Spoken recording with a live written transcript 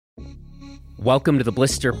Welcome to the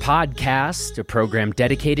Blister Podcast, a program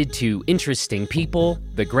dedicated to interesting people,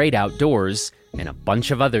 the great outdoors, and a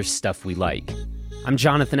bunch of other stuff we like. I'm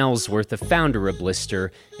Jonathan Ellsworth, the founder of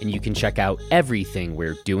Blister, and you can check out everything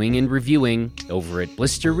we're doing and reviewing over at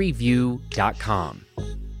blisterreview.com.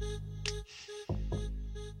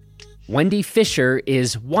 Wendy Fisher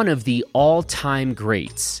is one of the all-time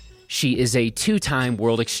greats. She is a two-time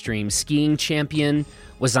World Extreme Skiing champion,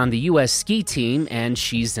 was on the U.S. ski team, and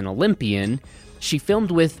she's an Olympian. She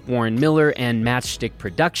filmed with Warren Miller and Matchstick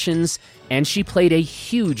Productions, and she played a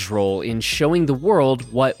huge role in showing the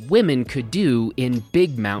world what women could do in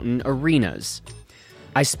big mountain arenas.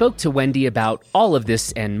 I spoke to Wendy about all of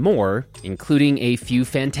this and more, including a few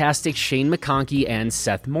fantastic Shane McConkey and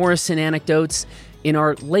Seth Morrison anecdotes, in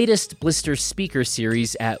our latest Blister speaker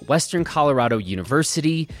series at Western Colorado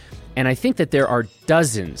University, and I think that there are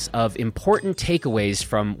dozens of important takeaways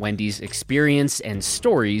from Wendy's experience and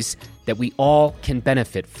stories that we all can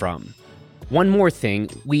benefit from. One more thing,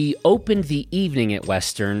 we opened the evening at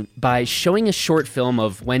Western by showing a short film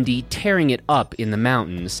of Wendy tearing it up in the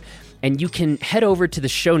mountains, and you can head over to the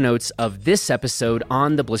show notes of this episode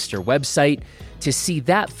on the Blister website to see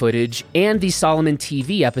that footage and the Solomon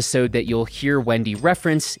TV episode that you'll hear Wendy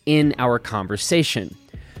reference in our conversation.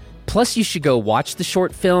 Plus, you should go watch the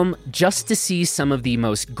short film just to see some of the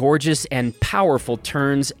most gorgeous and powerful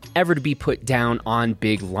turns ever to be put down on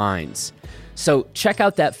big lines. So check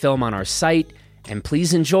out that film on our site, and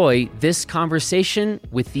please enjoy this conversation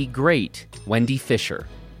with the great Wendy Fisher.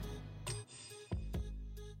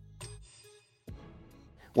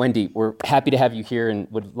 Wendy, we're happy to have you here and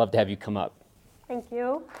would love to have you come up. Thank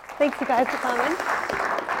you. Thanks, you guys, for coming.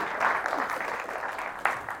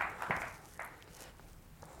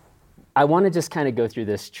 I want to just kind of go through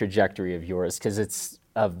this trajectory of yours because it's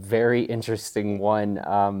a very interesting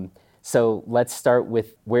one. So let's start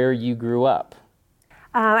with where you grew up.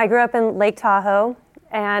 I grew up in Lake Tahoe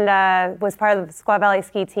and was part of the Squaw Valley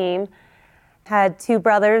ski team. Had two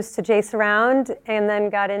brothers to chase around and then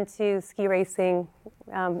got into ski racing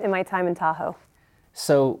in my time in Tahoe.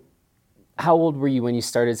 So how old were you when you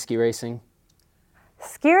started ski racing?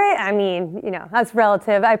 I mean, that's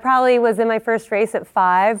relative. I probably was in my first race at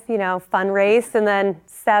 5, fun race, and then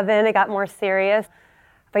 7, it got more serious.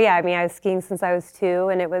 But yeah, I mean, I was skiing since I was 2,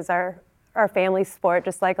 and it was our family sport,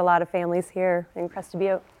 just like a lot of families here in Crested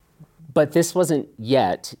Butte. But this wasn't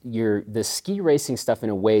yet. The ski racing stuff, in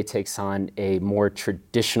a way, takes on a more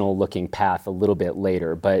traditional looking path a little bit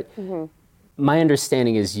later. But my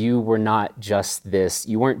understanding is you weren't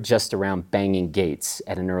just around banging gates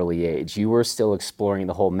at an early age. You were still exploring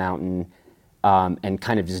the whole mountain and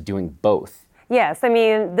kind of just doing both. Yes, I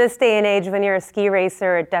mean, this day and age, when you're a ski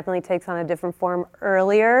racer, it definitely takes on a different form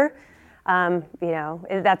earlier.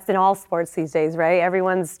 That's in all sports these days, right?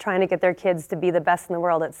 Everyone's trying to get their kids to be the best in the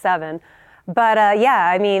world at 7. But at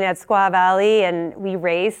Squaw Valley, and we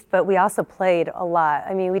raced, but we also played a lot.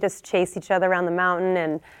 I mean, we just chased each other around the mountain,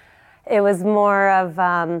 and it was more of,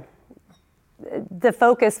 the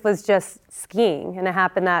focus was just skiing, and it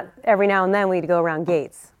happened that every now and then we'd go around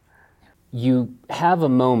gates. You have a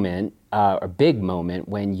moment, a big moment,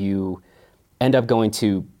 when you end up going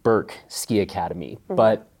to Burke Ski Academy.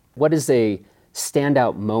 But what is a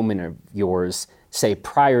standout moment of yours, say,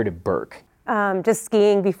 prior to Burke? Just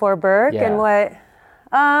skiing before Burke, yeah. And what,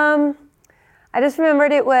 I just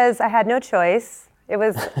remembered I had no choice. It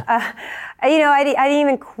was, I didn't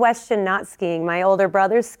even question not skiing. My older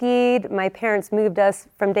brother skied. My parents moved us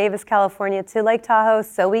from Davis, California to Lake Tahoe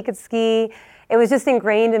so we could ski. It was just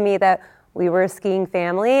ingrained in me that we were a skiing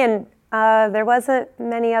family, and there wasn't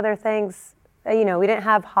many other things. We didn't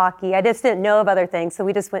have hockey. I just didn't know of other things, so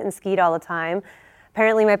we just went and skied all the time.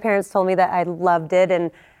 Apparently, my parents told me that I loved it,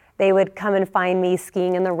 and they would come and find me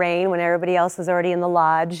skiing in the rain when everybody else was already in the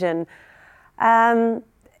lodge. And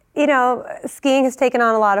skiing has taken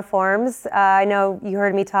on a lot of forms. I know you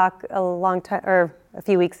heard me talk a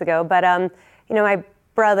few weeks ago, but my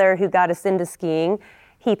brother who got us into skiing,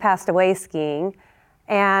 he passed away skiing.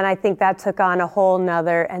 And I think that took on a whole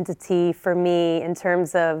nother entity for me in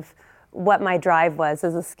terms of what my drive was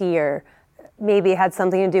as a skier. Maybe it had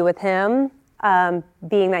something to do with him,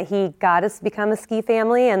 being that he got us to become a ski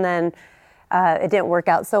family, and then it didn't work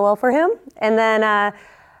out so well for him. And then I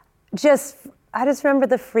just remember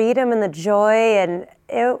the freedom and the joy, and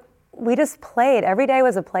we just played. Every day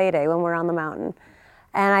was a play day when we were on the mountain.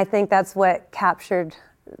 And I think that's what captured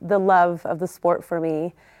the love of the sport for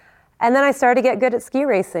me. And then I started to get good at ski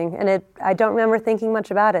racing, and I don't remember thinking much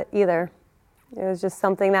about it either. It was just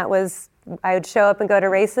something I would show up and go to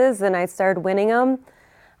races, and I started winning them.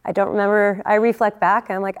 I reflect back,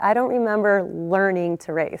 and I'm like, I don't remember learning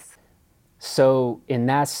to race. So in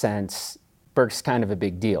that sense, Burke's kind of a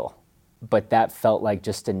big deal, but that felt like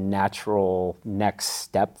just a natural next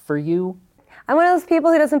step for you? I'm one of those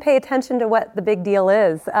people who doesn't pay attention to what the big deal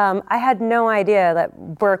is. I had no idea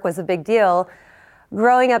that Burke was a big deal.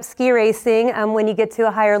 Growing up ski racing, when you get to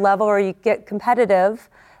a higher level or you get competitive,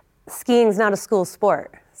 skiing's not a school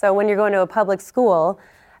sport. So when you're going to a public school,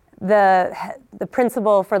 the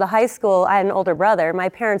principal for the high school, I had an older brother, my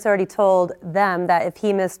parents already told them that if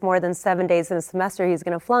he missed more than 7 days in a semester, he's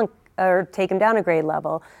going to flunk or take him down a grade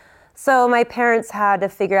level. So my parents had to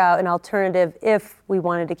figure out an alternative if we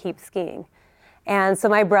wanted to keep skiing. And so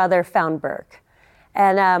my brother found Burke.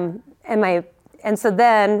 And so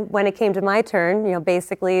then when it came to my turn,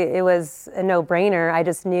 basically it was a no-brainer. I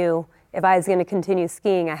just knew if I was going to continue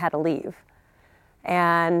skiing, I had to leave.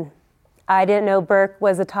 And I didn't know Burke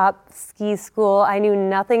was a top ski school. I knew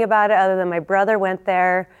nothing about it other than my brother went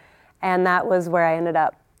there, and that was where I ended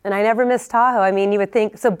up. And I never missed Tahoe. I mean, you would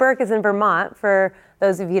think, so Burke is in Vermont, for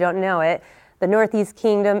those of you who don't know it, the Northeast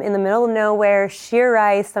Kingdom, in the middle of nowhere, sheer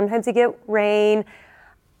ice, sometimes you get rain,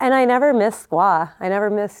 and I never missed squaw. I never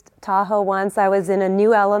missed Tahoe once. I was in a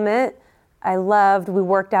new element. We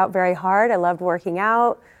worked out very hard. I loved working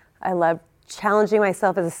out. I loved challenging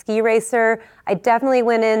myself as a ski racer. I definitely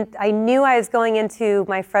went in, I knew I was going into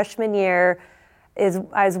my freshman year,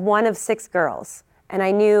 I was one of 6 girls. And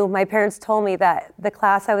I knew, my parents told me that the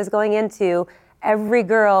class I was going into, every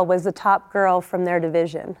girl was the top girl from their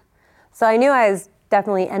division. So I knew I was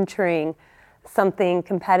definitely entering something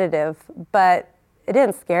competitive, but it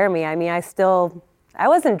didn't scare me. I mean, I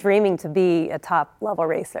wasn't dreaming to be a top level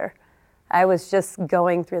racer. I was just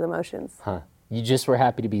going through the motions. Huh. You just were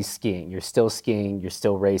happy to be skiing. You're still skiing, you're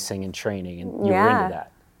still racing and training, and you were into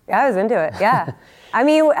that. Yeah, I was into it, yeah. I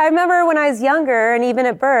mean, I remember when I was younger, and even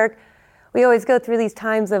at Burke, we always go through these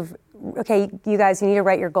times of, okay, you guys, you need to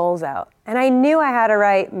write your goals out. And I knew I had to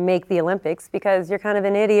write make the Olympics, because you're kind of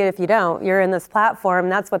an idiot if you don't. You're in this platform,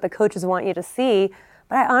 that's what the coaches want you to see.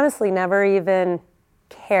 But I honestly never even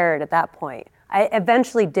cared at that point. I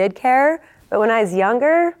eventually did care, but when I was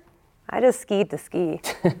younger, I just skied to ski.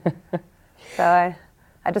 So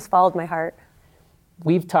I just followed my heart.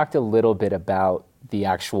 We've talked a little bit about the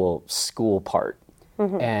actual school part.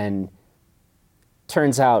 Mm-hmm. And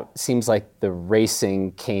turns out, seems like the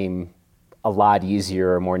racing came a lot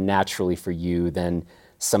easier or more naturally for you than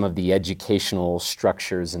some of the educational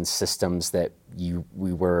structures and systems that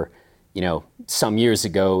we were, some years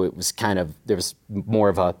ago, it was kind of, there's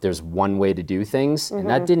one way to do things. Mm-hmm. And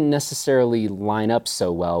that didn't necessarily line up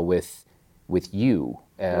so well with you.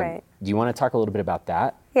 Right. Do you want to talk a little bit about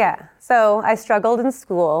that? Yeah. So I struggled in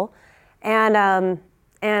school, and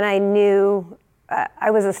I knew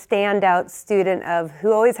I was a standout student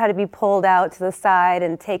who always had to be pulled out to the side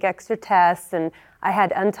and take extra tests, and I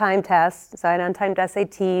had untimed tests, so I had untimed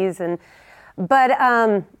SATs, but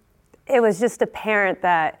it was just apparent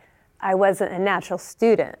that I wasn't a natural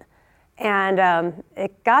student, and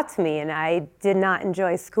it got to me, and I did not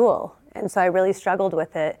enjoy school, and so I really struggled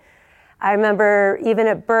with it. I remember even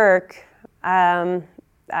at Burke, I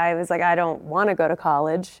was like, I don't want to go to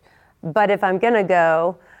college, but if I'm going to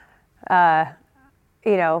go, I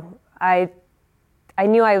knew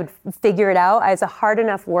I would figure it out. I was a hard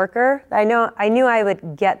enough worker. I knew I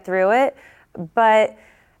would get through it, but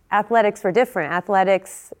athletics were different.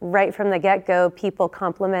 Athletics, right from the get-go, people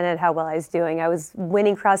complimented how well I was doing. I was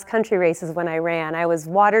winning cross-country races when I ran. I was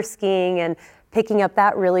water skiing and picking up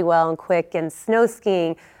that really well and quick, and snow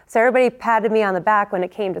skiing. So everybody patted me on the back when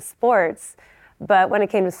it came to sports, but when it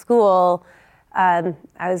came to school, I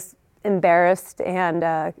was embarrassed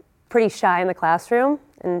and pretty shy in the classroom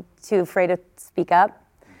and too afraid to speak up.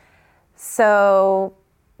 So,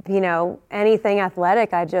 anything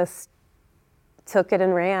athletic, I just took it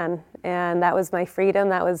and ran, and that was my freedom.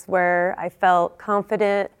 That was where I felt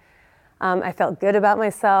confident. I felt good about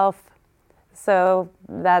myself. So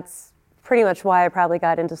that's pretty much why I probably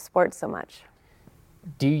got into sports so much.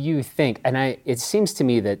 Do you think, and it seems to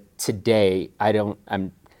me that today,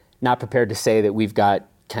 I'm not prepared to say that we've got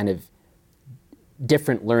kind of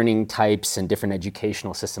different learning types and different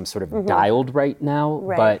educational systems sort of dialed right now,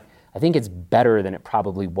 right. But I think it's better than it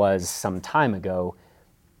probably was some time ago.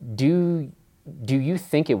 Do you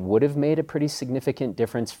think it would have made a pretty significant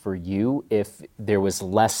difference for you if there was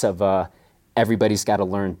less of everybody's got to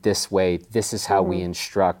learn this way, this is how we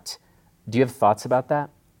instruct? Do you have thoughts about that?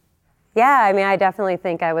 Yeah, I mean, I definitely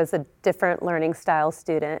think I was a different learning style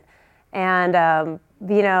student. And,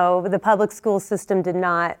 the public school system did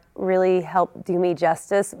not really help do me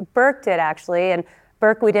justice. Burke did, actually. And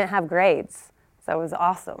Burke, we didn't have grades. So it was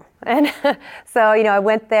awesome. And so, I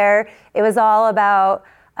went there. It was all about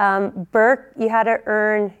Burke, you had to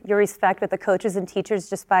earn your respect with the coaches and teachers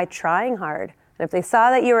just by trying hard. And if they saw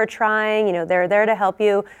that you were trying, they're there to help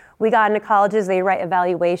you. We got into colleges, they write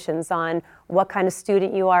evaluations on what kind of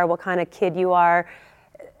student you are, what kind of kid you are,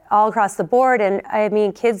 all across the board. And I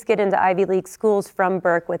mean, kids get into Ivy League schools from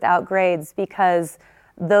Burke without grades because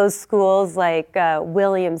those schools like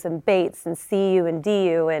Williams and Bates and CU and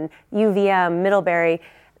DU and UVM, Middlebury,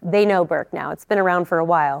 they know Burke now. It's been around for a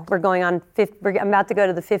while. I'm about to go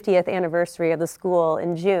to the 50th anniversary of the school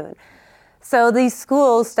in June. So these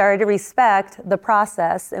schools started to respect the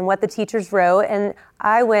process and what the teachers wrote. And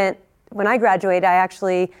when I graduated,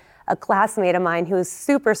 a classmate of mine who was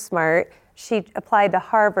super smart, she applied to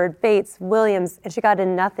Harvard, Bates, Williams, and she got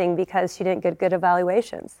in nothing because she didn't get good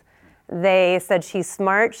evaluations. They said she's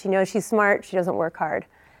smart, she knows she's smart, she doesn't work hard.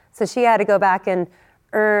 So she had to go back and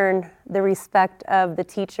earn the respect of the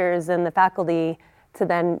teachers and the faculty to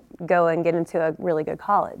then go and get into a really good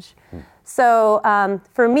college. So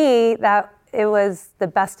for me, it was the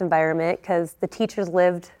best environment because the teachers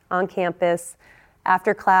lived on campus.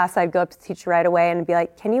 After class, I'd go up to the teacher right away and be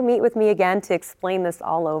like, can you meet with me again to explain this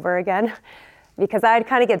all over again? Because I'd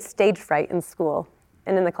kind of get stage fright in school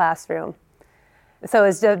and in the classroom. So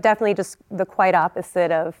it's definitely just the quite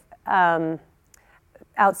opposite of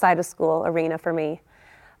outside of school arena for me.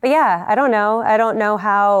 But yeah, I don't know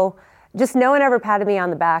how, just no one ever patted me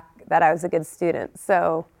on the back that I was a good student.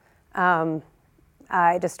 So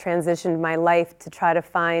I just transitioned my life to try to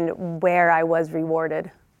find where I was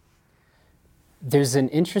rewarded. There's an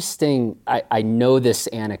interesting, I know this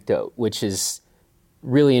anecdote, which is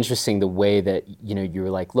really interesting, the way that, you were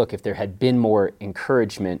like, look, if there had been more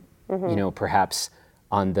encouragement, perhaps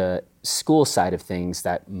on the school side of things,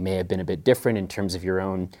 that may have been a bit different in terms of your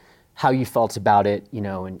own, how you felt about it,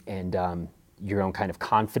 and your own kind of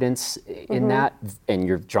confidence in that, and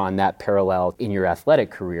you're drawing that parallel in your athletic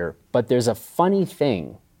career. But there's a funny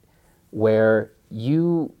thing where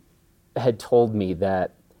you had told me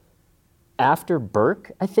that after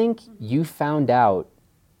Burke, I think, you found out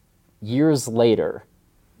years later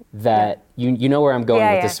that you know where I'm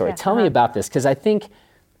going with this story. Tell me about this, because I think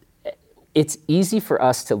it's easy for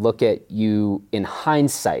us to look at you in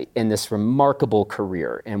hindsight in this remarkable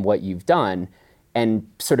career and what you've done and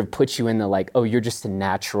sort of put you in the like, oh, you're just a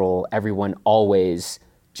natural, everyone always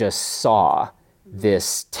just saw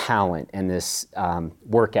this talent and this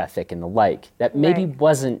work ethic and the like. That maybe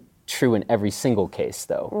wasn't true in every single case,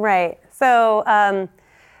 though. Right. So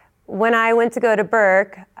when I went to go to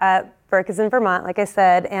Burke, Burke is in Vermont, like I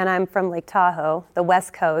said, and I'm from Lake Tahoe, the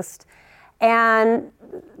West Coast. And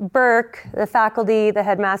Burke, the faculty, the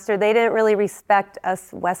headmaster, they didn't really respect us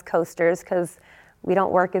West Coasters because we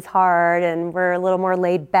don't work as hard and we're a little more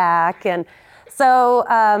laid back. And so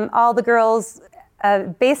all the girls,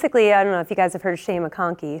 basically, I don't know if you guys have heard of Shane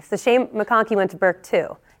McConkey. So Shane McConkey went to Burke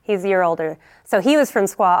too. He's a year older. So he was from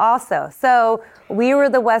SQUA also. So we were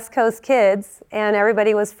the West Coast kids and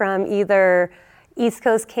everybody was from either East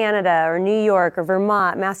Coast Canada or New York or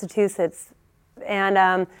Vermont, Massachusetts.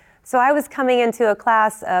 And so I was coming into a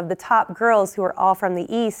class of the top girls who were all from the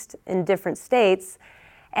East in different states.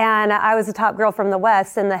 And I was the top girl from the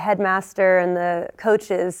West, and the headmaster and the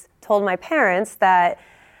coaches told my parents that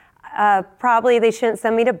probably they shouldn't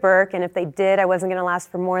send me to Burke, and if they did, I wasn't gonna last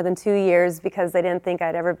for more than 2 years because they didn't think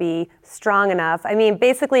I'd ever be strong enough. I mean,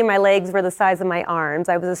 basically my legs were the size of my arms.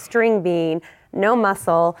 I was a string bean, no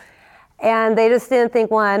muscle. And they just didn't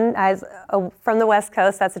think, one, I was from the West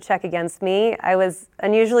Coast, that's a check against me. I was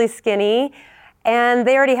unusually skinny, and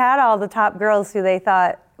they already had all the top girls who they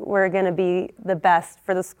thought were gonna be the best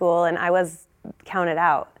for the school, and I was counted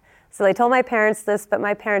out. So they told my parents this, but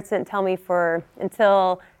my parents didn't tell me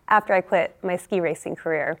until after I quit my ski racing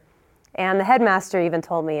career. And the headmaster even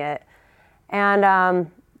told me it. And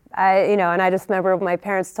I just remember my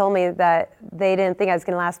parents told me that they didn't think I was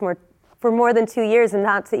gonna last for more than 2 years and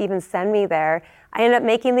not to even send me there. I ended up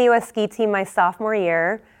making the US ski team my sophomore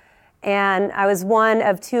year, and I was one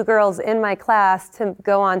of 2 girls in my class to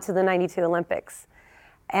go on to the 92 Olympics.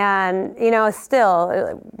 And,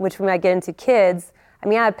 still, which we might get into kids, I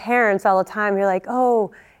mean, I have parents all the time who are like,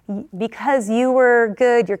 oh, because you were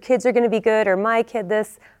good, your kids are gonna be good, or my kid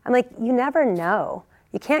this. I'm like, you never know.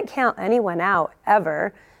 You can't count anyone out,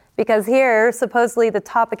 ever. Because here, supposedly the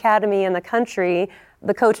top academy in the country,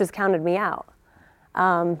 the coaches counted me out.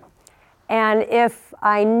 And if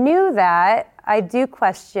I knew that, I do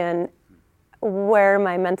question where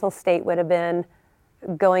my mental state would have been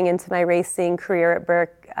going into my racing career at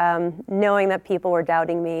Burke, knowing that people were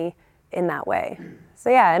doubting me in that way. So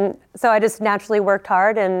yeah, and so I just naturally worked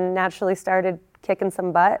hard and naturally started kicking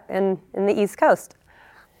some butt in the East Coast.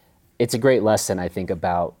 it's a great lesson, I think,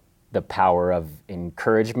 about the power of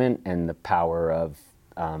encouragement and the power of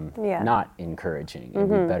not encouraging. And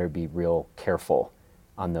we better be real careful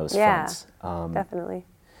on those fronts. Definitely.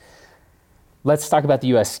 Let's talk about the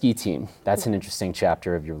U.S. ski team. That's an interesting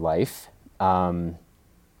chapter of your life.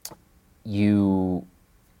 You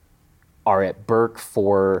are at Burke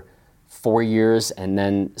for 4 years and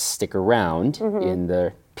then stick around in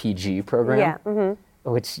the PG program,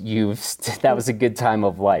 which that was a good time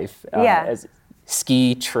of life.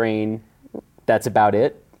 Ski, train, that's about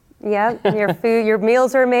it. Yeah, your food, your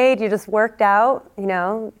meals are made, you just worked out,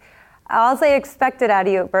 All I expected out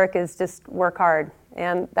of you at Burke is just work hard,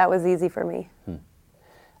 and that was easy for me.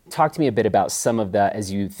 Talk to me a bit about some of that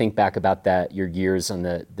as you think back about your years on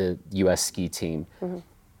the U.S. ski team.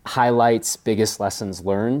 Highlights, biggest lessons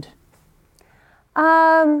learned?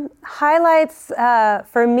 Highlights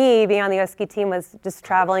for me being on the U.S. ski team was just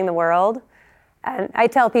traveling the world. And I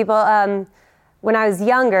tell people, when I was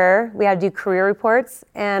younger, we had to do career reports,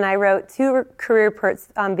 and I wrote 2 career reports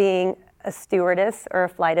on being a stewardess or a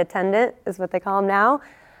flight attendant, is what they call them now,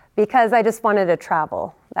 because I just wanted to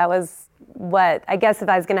travel. That was what, I guess if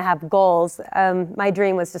I was going to have goals, my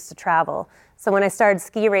dream was just to travel. So when I started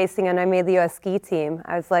ski racing and I made the U.S. ski team,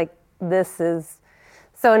 I was like,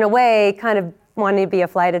 so in a way, kind of wanting to be a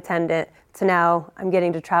flight attendant to now I'm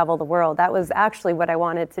getting to travel the world. That was actually what I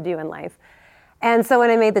wanted to do in life. And so when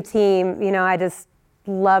I made the team, I just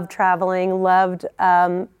loved traveling, loved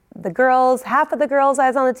the girls. Half of the girls I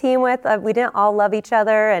was on the team with, we didn't all love each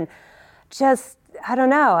other, and just, I don't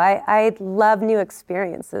know, I love new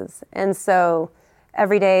experiences. And so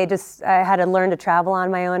every day I had to learn to travel on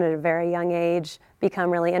my own at a very young age, become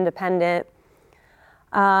really independent.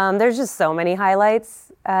 There's just so many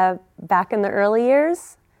highlights back in the early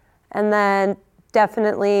years. And then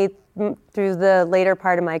definitely through the later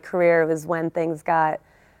part of my career was when things got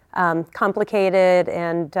complicated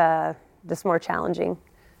and just more challenging.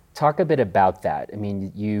 Talk a bit about that. I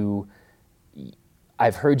mean,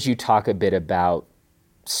 I've heard you talk a bit about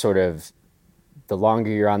sort of the longer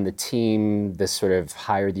you're on the team, the sort of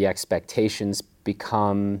higher the expectations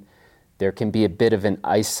become. There can be a bit of an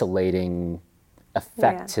isolating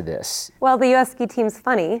effect to this. Well, the U.S. ski team's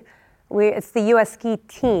funny. It's the U.S. ski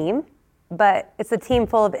team, but it's a team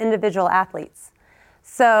full of individual athletes.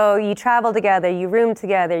 So you travel together, you room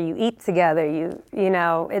together, you eat together,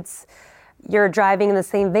 you're driving in the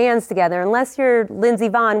same vans together, unless you're Lindsey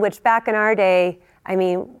Vonn, which back in our day,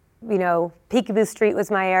 Peekaboo Street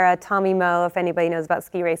was my era, Tommy Moe, if anybody knows about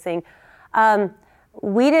ski racing.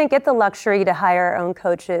 We didn't get the luxury to hire our own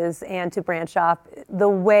coaches and to branch off the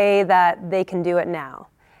way that they can do it now.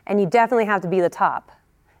 And you definitely have to be the top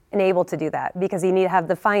and able to do that, because you need to have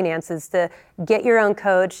the finances to get your own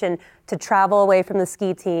coach and to travel away from the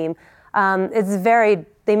ski team.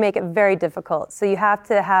 They make it very difficult. So you have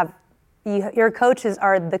to have, your coaches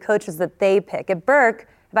are the coaches that they pick. At Burke,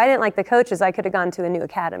 if I didn't like the coaches, I could have gone to a new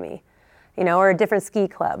academy, or a different ski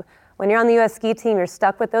club. When you're on the U.S. ski team, you're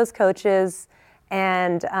stuck with those coaches,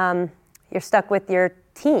 and you're stuck with your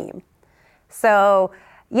team. So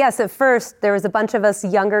yes, at first there was a bunch of us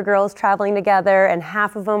younger girls traveling together, and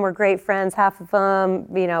half of them were great friends, half of them,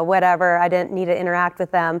 whatever, I didn't need to interact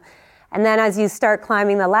with them. And then as you start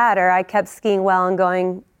climbing the ladder, I kept skiing well and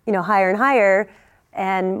going, higher and higher,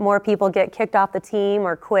 and more people get kicked off the team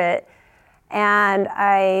or quit. And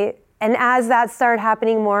as that started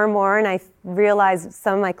happening more and more, and I realized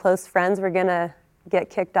some of my close friends were gonna get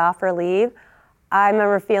kicked off or leave, I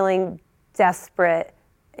remember feeling desperate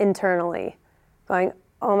internally, going,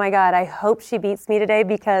 oh my God, I hope she beats me today,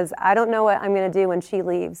 because I don't know what I'm gonna do when she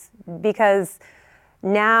leaves. Because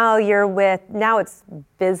now it's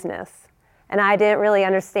business. And I didn't really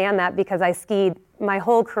understand that, because I skied, my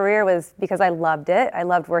whole career was because I loved it. I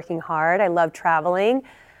loved working hard, I loved traveling,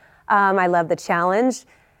 I loved the challenge.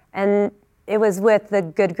 And it was with a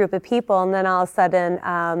good group of people, and then all of a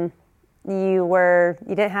sudden, you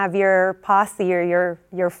didn't have your posse or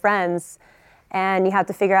your friends, and you have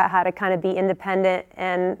to figure out how to kind of be independent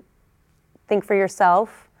and think for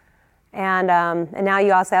yourself. And now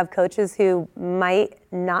you also have coaches who might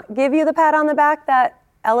not give you the pat on the back that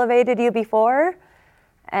elevated you before.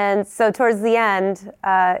 And so towards the end,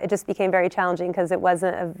 it just became very challenging, because it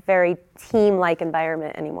wasn't a very team-like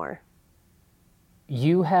environment anymore.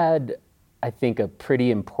 You had, I think, a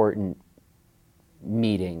pretty important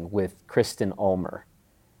meeting with Kristen Ulmer.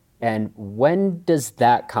 And when does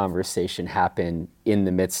that conversation happen in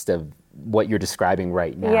the midst of what you're describing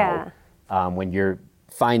right now? Yeah. When you're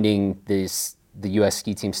finding the U.S.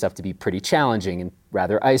 ski team stuff to be pretty challenging and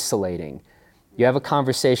rather isolating. you have a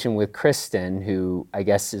conversation with Kristen, who I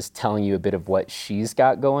guess is telling you a bit of what she's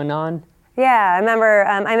got going on. Yeah, I remember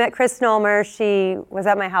I met Kristen Ulmer. She was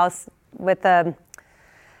at my house with a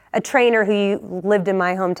trainer who lived in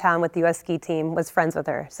my hometown with the U.S. ski team, was friends with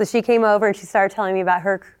her. So she came over and she started telling me about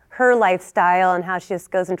her lifestyle and how she just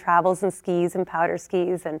goes and travels and skis and powder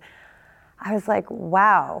skis. And I was like,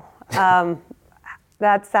 wow,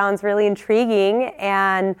 that sounds really intriguing.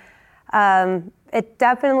 And it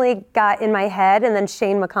definitely got in my head. And then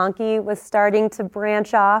Shane McConkey was starting to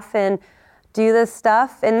branch off and do this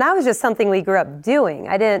stuff. And that was just something we grew up doing.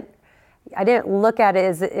 I didn't look at it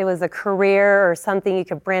as it was a career or something you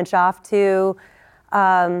could branch off to.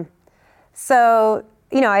 So,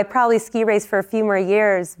 I probably ski raced for a few more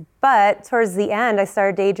years, but towards the end, I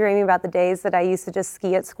started daydreaming about the days that I used to just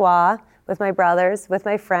ski at Squaw with my brothers, with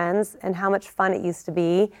my friends, and how much fun it used to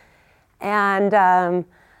be. And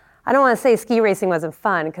I don't want to say ski racing wasn't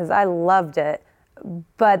fun, because I loved it,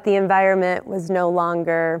 but the environment was no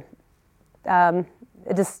longer,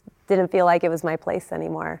 it just didn't feel like it was my place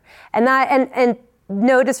anymore. And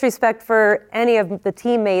no disrespect for any of the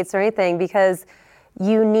teammates or anything, because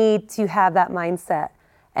you need to have that mindset.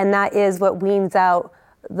 And that is what weans out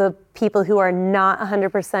the people who are not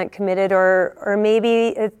 100% committed, or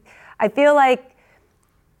maybe I feel like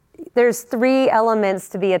there's 3 elements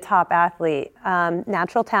to be a top athlete: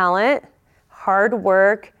 natural talent, hard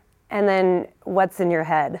work, and then what's in your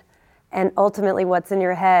head. And ultimately what's in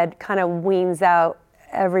your head kind of weans out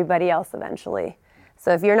everybody else eventually.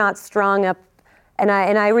 So if you're not strong up, and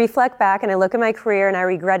I reflect back and I look at my career, and I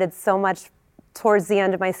regretted so much towards the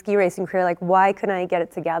end of my ski racing career, like, why couldn't I get it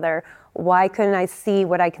together? Why couldn't I see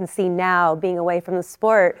what I can see now being away from the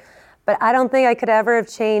sport? But I don't think I could ever have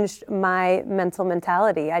changed my mental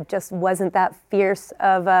mentality. I just wasn't that fierce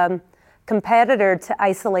of a competitor to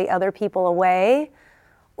isolate other people away,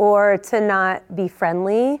 or to not be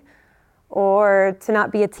friendly, or to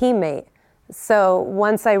not be a teammate. So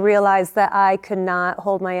once I realized that I could not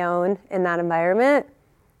hold my own in that environment,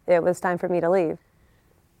 it was time for me to leave.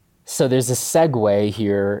 So there's a segue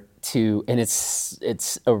here to, and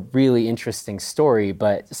it's a really interesting story,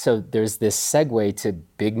 but so there's this segue to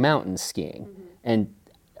big mountain skiing. Mm-hmm. And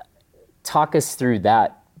talk us through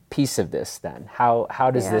that piece of this then.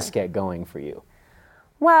 How does this get going for you?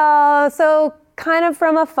 Well, so kind of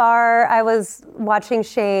from afar, I was watching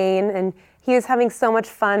Shane, and he was having so much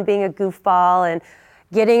fun being a goofball and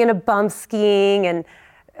getting into bump skiing, and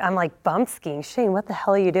I'm like, bump skiing? Shane, what the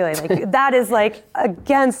hell are you doing? Like, that is like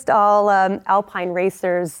against all alpine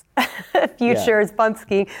racers' futures, bump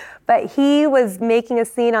skiing. But he was making a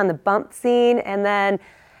scene on the bump scene, and then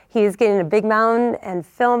he was getting a big mountain and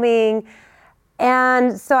filming.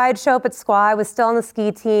 And so I'd show up at Squaw. I was still on the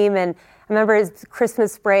ski team, and I remember it was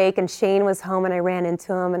Christmas break, and Shane was home, and I ran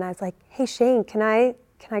into him, and I was like, hey, Shane, can I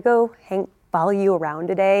go follow you around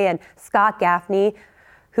today? And Scott Gaffney,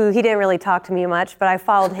 who he didn't really talk to me much, but I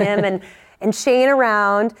followed him and Shane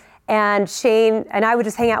around, and Shane and I would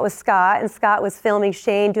just hang out with Scott, and Scott was filming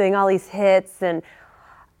Shane doing all these hits, and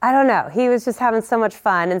I don't know, he was just having so much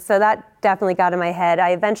fun, and so that definitely got in my head.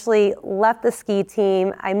 I eventually left the ski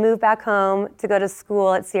team. I moved back home to go to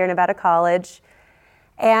school at Sierra Nevada College,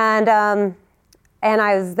 and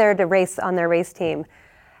I was there to race on their race team.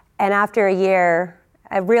 And after a year,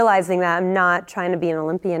 realizing that I'm not trying to be an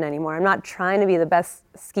Olympian anymore. I'm not trying to be the best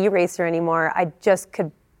ski racer anymore. I just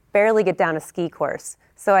could barely get down a ski course.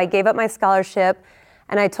 So I gave up my scholarship,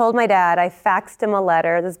 and I told my dad, I faxed him a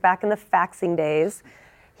letter. This is back in the faxing days.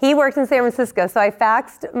 He worked in San Francisco, so I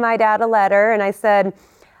faxed my dad a letter, and I said,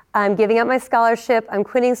 I'm giving up my scholarship, I'm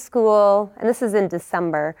quitting school, and this is in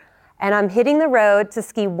December, and I'm hitting the road to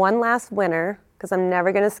ski one last winter, because I'm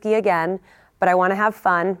never gonna ski again, but I want to have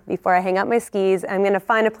fun before I hang up my skis. I'm going to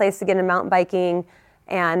find a place to get into mountain biking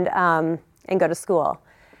and go to school.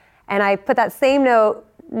 And I put that same note,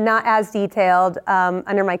 not as detailed,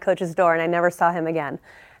 under my coach's door, and I never saw him again.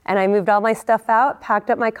 And I moved all my stuff out,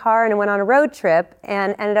 packed up my car, and went on a road trip,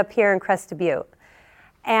 and ended up here in Crested Butte.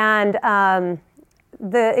 And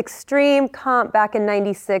the extreme comp back in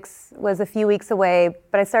 '96 was a few weeks away,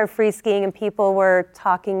 but I started free skiing, and people were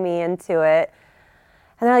talking me into it.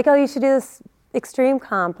 And they're like, oh, you should do this extreme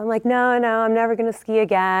comp. I'm like, no, I'm never gonna ski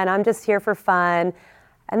again. I'm just here for fun.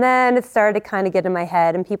 And then it started to kind of get in my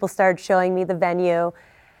head, and people started showing me the venue.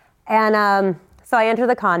 And so I entered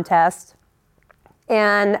the contest,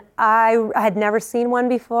 and I had never seen one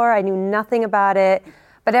before. I knew nothing about it,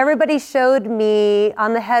 but everybody showed me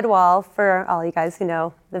on the head wall, for all you guys who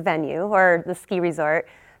know the venue or the ski resort,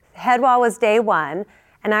 head wall was day one,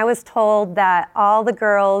 and I was told that all the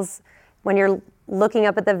girls, when you're looking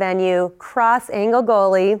up at the venue, cross Angle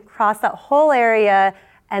Gully, cross that whole area,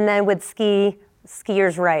 and then would ski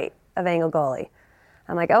skiers right of Angle Gully.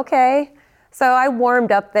 I'm like, okay. So I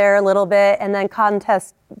warmed up there a little bit, and then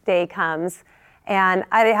contest day comes. And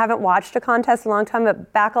I haven't watched a contest in a long time,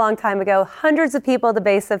 but back a long time ago, hundreds of people at the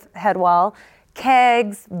base of Headwall,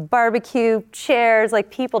 kegs, barbecue, chairs, like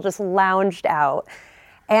people just lounged out.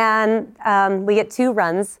 And we get 2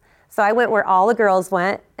 runs. So I went where all the girls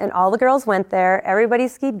went, and all the girls went there. Everybody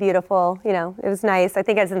skied beautiful. You know, it was nice. I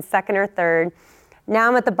think I was in 2nd or 3rd. Now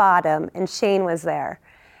I'm at the bottom, and Shane was there.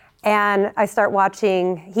 And I start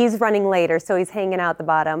watching. He's running later, so he's hanging out at the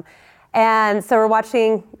bottom. And so we're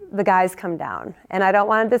watching the guys come down. And I don't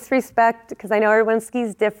want to disrespect, because I know everyone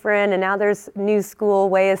skis different, and now there's new school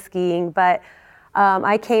way of skiing. But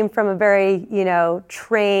I came from a very,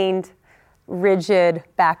 trained, rigid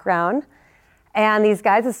background. And these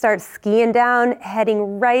guys would start skiing down,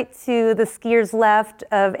 heading right to the skiers left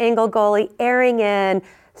of Angle Gully, airing in,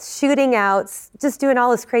 shooting out, just doing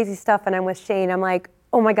all this crazy stuff. And I'm with Shane. I'm like,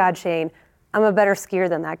 oh my God, Shane, I'm a better skier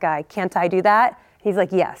than that guy. Can't I do that? He's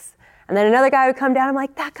like, yes. And then another guy would come down. I'm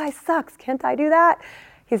like, that guy sucks. Can't I do that?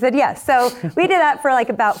 He said, yes. So we did that for like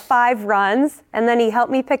about 5 runs. And then he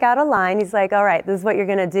helped me pick out a line. He's like, all right, this is what you're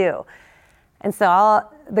going to do. And so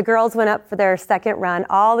the girls went up for their 2nd run.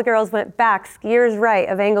 All the girls went back, skiers right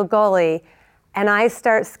of Angle Gully. And I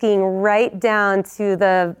start skiing right down to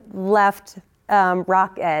the left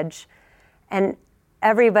rock edge. And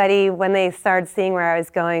everybody, when they started seeing where I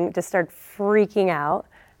was going, just started freaking out.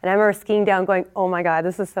 And I remember skiing down going, oh my God,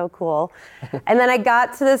 this is so cool. And then I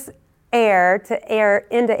got to this air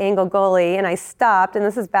into Angle Gully, and I stopped. And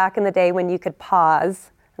this is back in the day when you could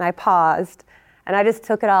pause. And I paused. And I just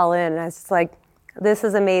took it all in, and I was just like, this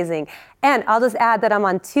is amazing. And I'll just add that I'm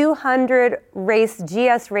on 200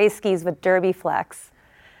 GS race skis with Derby Flex.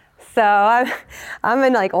 So I'm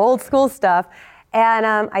in like old school stuff. And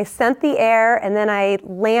I sent the air, and then I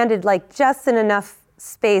landed like just in enough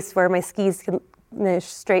space where my skis could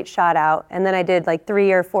straight shot out. And then I did like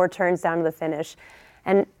 3 or 4 turns down to the finish.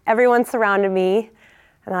 And everyone surrounded me,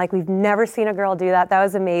 and they're like, we've never seen a girl do that. That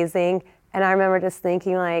was amazing. And I remember just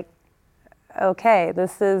thinking like, okay,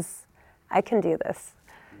 I can do this,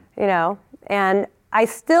 And I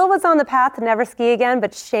still was on the path to never ski again,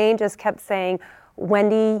 but Shane just kept saying,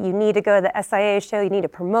 Wendy, you need to go to the SIA show, you need to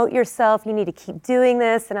promote yourself, you need to keep doing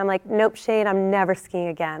this. And I'm like, nope, Shane, I'm never skiing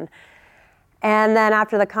again. And then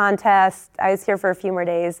after the contest, I was here for a few more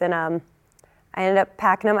days, and I ended up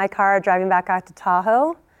packing up my car, driving back out to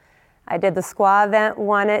Tahoe. I did the Squaw event,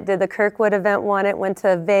 won it, did the Kirkwood event, won it, went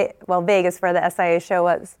to Vegas where the SIA show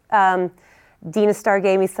was. Dina Star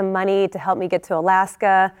gave me some money to help me get to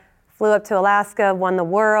Alaska, flew up to Alaska, won the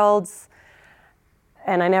Worlds,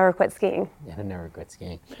 and I never quit skiing. Yeah, I never quit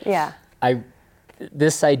skiing. Yeah.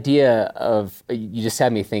 This idea of, you just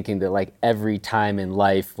had me thinking that like every time in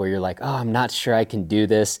life where you're like, oh, I'm not sure I can do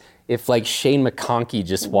this, if like Shane McConkey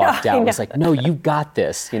just walked out and was like, no, you got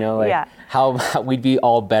this, Yeah. how we'd be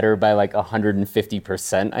all better by like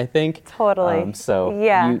 150%, I think. Totally. So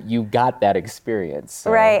yeah. you got that experience.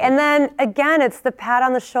 So. Right, and then again, it's the pat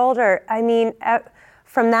on the shoulder. I mean,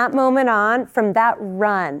 from that moment on, from that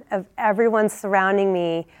run of everyone surrounding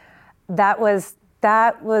me, that was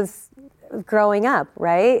growing up,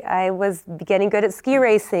 right? I was getting good at ski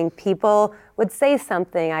racing. People would say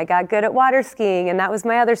something. I got good at water skiing, and that was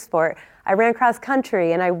my other sport. I ran cross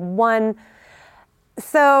country, and I won.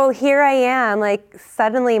 So here I am, like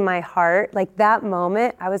suddenly my heart, like that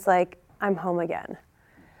moment, I was like, I'm home again.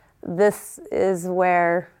 This is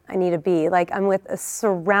where I need to be. Like I'm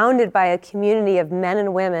surrounded by a community of men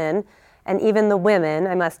and women, and even the women,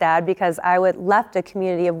 I must add, because I left a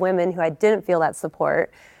community of women who I didn't feel that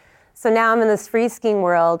support. So now I'm in this free skiing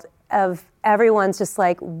world of everyone's just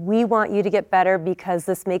like, we want you to get better because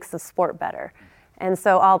this makes the sport better. And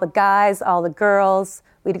so all the guys, all the girls,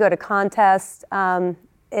 we'd go to contests. I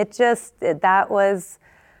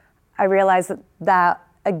realized that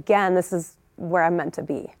again, this is where I'm meant to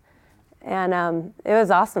be. And it was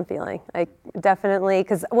an awesome feeling, like definitely,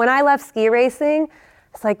 because when I left ski racing,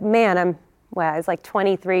 it's like, man, I was like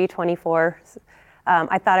 23, 24.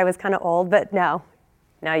 I thought I was kind of old, but no.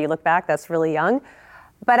 Now you look back, that's really young.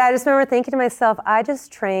 But I just remember thinking to myself, I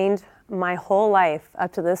just trained my whole life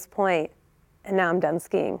up to this point, and now I'm done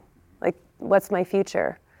skiing. Like, what's my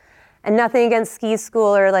future? And nothing against ski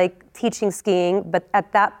school or like teaching skiing, but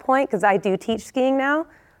at that point, because I do teach skiing now,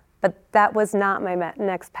 but that was not my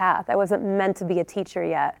next path. I wasn't meant to be a teacher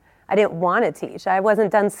yet. I didn't want to teach. I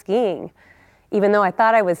wasn't done skiing, even though I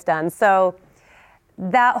thought I was done. So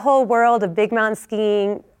that whole world of big mountain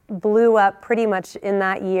skiing blew up pretty much in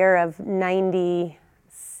that year of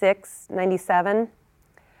 96, 97.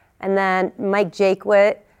 And then Mike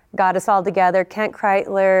Jaquet got us all together, Kent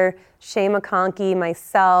Kreitler, Shay McConkey,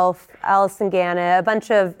 myself, Allison Gannett, a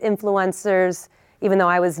bunch of influencers, even though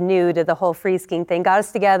I was new to the whole free skiing thing, got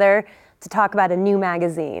us together to talk about a new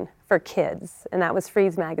magazine for kids, and that was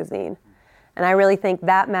Freeze Magazine. And I really think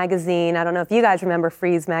that magazine, I don't know if you guys remember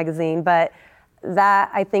Freeze Magazine, but that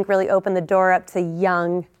I think really opened the door up to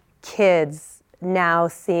young kids now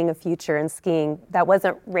seeing a future in skiing that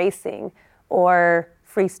wasn't racing or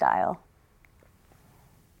freestyle.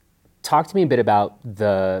 Talk to me a bit about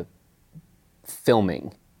the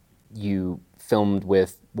filming. You filmed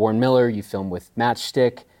with Warren Miller, you filmed with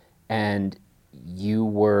Matchstick, and you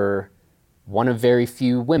were one of very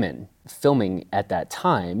few women filming at that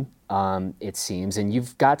time, it seems, and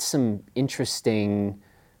you've got some interesting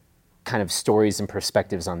kind of stories and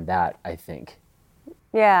perspectives on that, I think.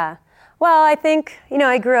 Yeah. Well, I think,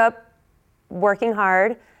 I grew up working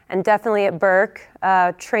hard and definitely at Burke,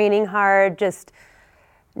 training hard, just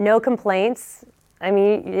no complaints. I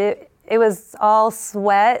mean, it was all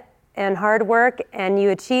sweat and hard work, and you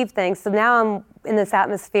achieve things. So now I'm in this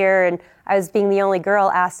atmosphere, and I was being the only girl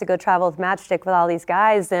asked to go travel with Matchstick with all these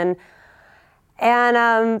guys, and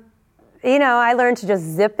I learned to just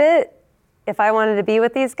zip it. If I wanted to be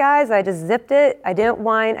with these guys, I just zipped it. I didn't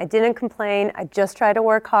whine. I didn't complain. I just tried to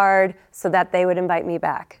work hard so that they would invite me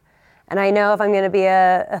back. And I know if I'm going to be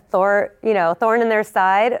a thorn in their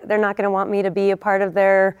side, they're not going to want me to be a part of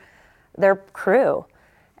their crew.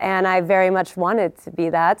 And I very much wanted to be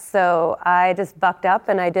that. So I just bucked up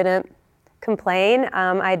and I didn't complain.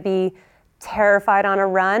 I'd be terrified on a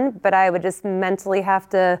run, but I would just mentally have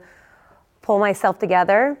to pull myself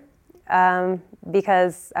together.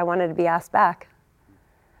 Because I wanted to be asked back.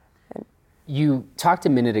 You talked a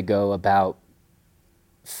minute ago about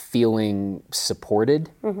feeling supported.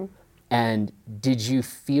 Mm-hmm. And did you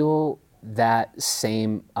feel that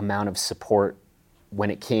same amount of support when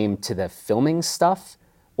it came to the filming stuff?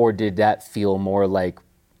 Or did that feel more like,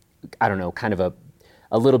 I don't know, kind of a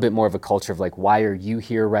little bit more of a culture of like, why are you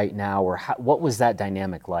here right now? Or what was that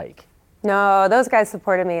dynamic like? No, those guys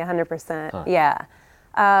supported me 100%. Huh. Yeah.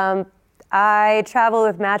 I traveled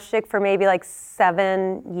with Matchstick for maybe like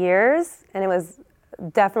 7 years, and it was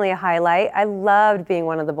definitely a highlight. I loved being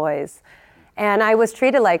one of the boys, and I was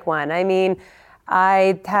treated like one. I mean,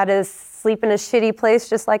 I had to sleep in a shitty place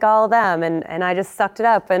just like all of them, and I just sucked it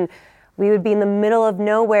up. And we would be in the middle of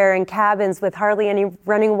nowhere in cabins with hardly any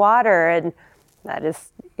running water, and that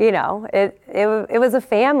just, it was a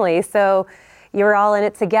family. So you were all in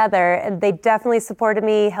it together, and they definitely supported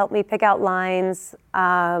me, helped me pick out lines.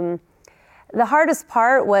 The hardest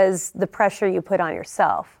part was the pressure you put on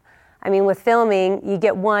yourself. I mean, with filming, you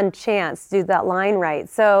get one chance to do that line right.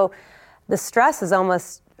 So the stress is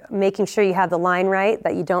almost making sure you have the line right,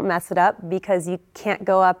 that you don't mess it up, because you can't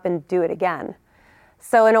go up and do it again.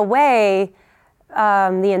 So in a way,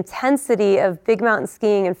 the intensity of big mountain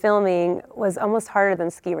skiing and filming was almost harder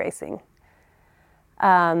than ski racing.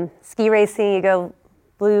 Ski racing, you go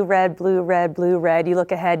blue, red, blue, red, blue, red. You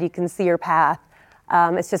look ahead, you can see your path.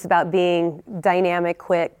 It's just about being dynamic,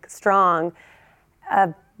 quick, strong.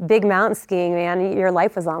 Big mountain skiing, man, your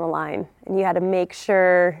life was on the line, and you had to make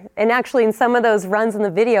sure. And actually, in some of those runs in the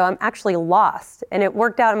video, I'm actually lost, and it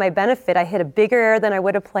worked out in my benefit. I hit a bigger air than I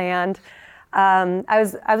would have planned. I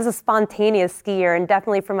was a spontaneous skier, and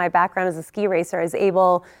definitely from my background as a ski racer, I was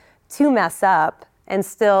able to mess up and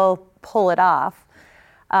still pull it off,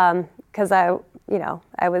 because I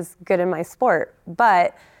was good in my sport.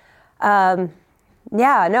 But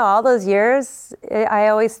all those years, I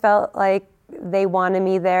always felt like they wanted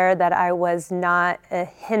me there, that I was not a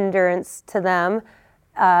hindrance to them,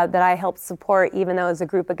 that I helped support. Even though it was a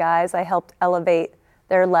group of guys, I helped elevate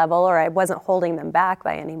their level, or I wasn't holding them back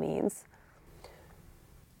by any means.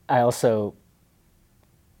 I also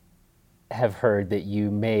have heard that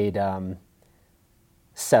you made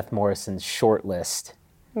Seth Morrison's short list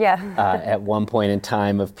at one point in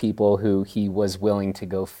time of people who he was willing to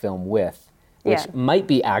go film with. Which might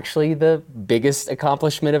be actually the biggest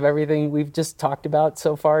accomplishment of everything we've just talked about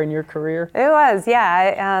so far in your career. It was,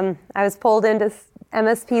 yeah. I was pulled into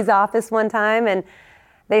MSP's office one time, and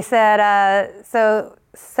they said, so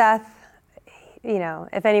Seth,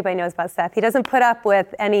 if anybody knows about Seth, he doesn't put up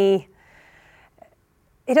with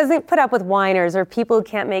whiners or people who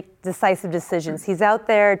can't make decisive decisions. He's out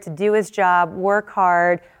there to do his job, work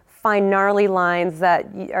hard, find gnarly lines that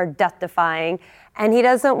are death-defying. And he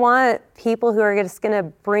doesn't want people who are just going to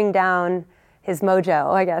bring down his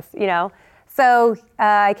mojo, I guess, So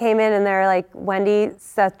I came in and they're like, Wendy,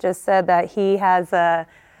 Seth just said that he has a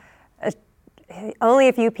only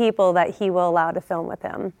a few people that he will allow to film with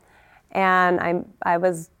him. And I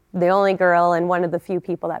was the only girl and one of the few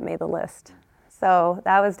people that made the list. So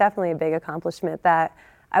that was definitely a big accomplishment, that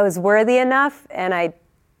I was worthy enough and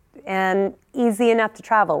easy enough to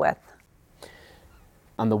travel with.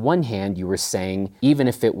 On the one hand, you were saying, even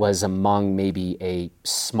if it was among maybe a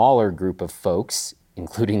smaller group of folks,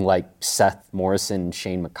 including like Seth Morrison and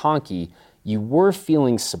Shane McConkey, you were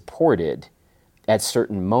feeling supported at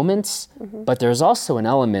certain moments, but there's also an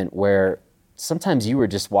element where sometimes you were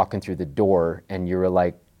just walking through the door and you were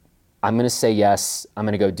like, I'm gonna say yes, I'm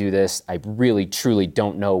gonna go do this. I really, truly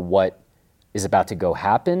don't know what is about to go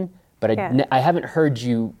happen, but I haven't heard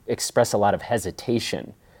you express a lot of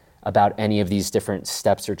hesitation about any of these different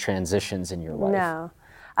steps or transitions in your life. No,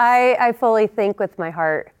 I fully think with my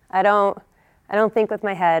heart. I don't think with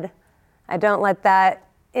my head. I don't let that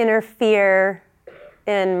interfere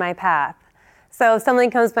in my path. So if something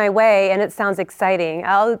comes my way and it sounds exciting,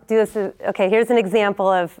 I'll do this. Okay, here's an example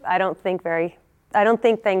of I don't think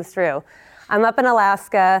things through. I'm up in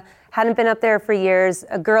Alaska, hadn't been up there for years.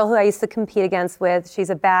 A girl who I used to compete against with, she's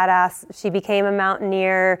a badass. She became a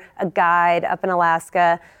mountaineer, a guide up in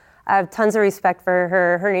Alaska. I have tons of respect for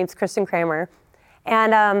her. Her name's Kristen Kramer.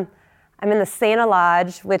 And I'm in the Santa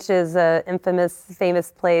Lodge, which is an infamous,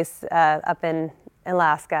 famous place up in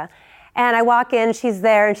Alaska. And I walk in, she's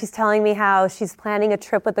there, and she's telling me how she's planning a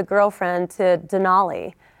trip with a girlfriend to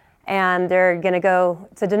Denali. And they're gonna go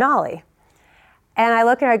to Denali. And I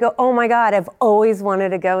look at her, I go, oh my God, I've always wanted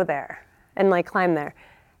to go there and like climb there.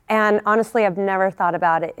 And honestly, I've never thought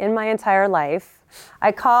about it in my entire life.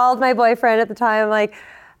 I called my boyfriend at the time, like,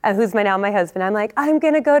 who's now my husband. I'm like, I'm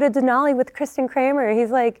gonna go to Denali with Kristen Kramer.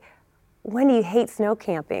 He's like, when do you hate snow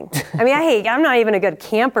camping? I mean, I'm not even a good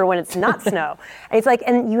camper when it's not snow. And he's like,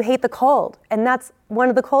 and you hate the cold. And that's one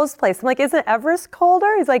of the coldest places. I'm like, isn't Everest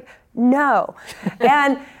colder? He's like, no.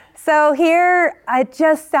 And so here, it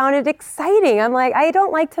just sounded exciting. I'm like, I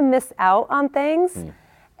don't like to miss out on things.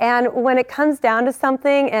 And when it comes down to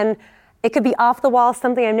something, and it could be off the wall,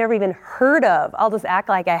 something I've never even heard of, I'll just act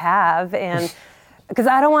like I have. And because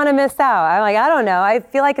I don't want to miss out. I'm like, I don't know. I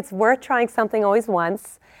feel like it's worth trying something always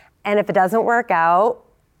once. And if it doesn't work out,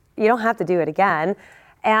 you don't have to do it again.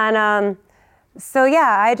 And so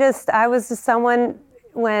yeah, I was just someone,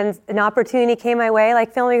 when an opportunity came my way,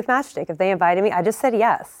 like filming with Matchstick, if they invited me, I just said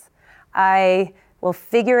yes. I will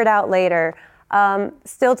figure it out later.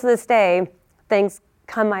 Still to this day, things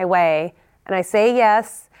come my way and I say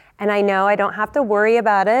yes, and I know I don't have to worry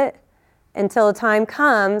about it until the time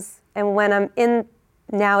comes. And when I'm in,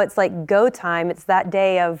 now it's like go time, it's that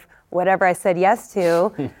day of whatever I said yes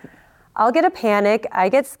to, I'll get a panic, I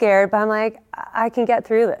get scared, but I'm like, I can get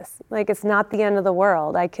through this. Like, it's not the end of the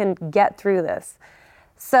world. I can get through this.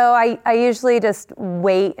 So I usually just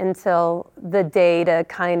wait until the day to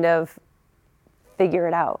kind of figure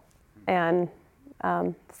it out and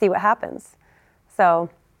see what happens. So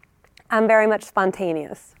I'm very much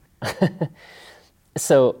spontaneous.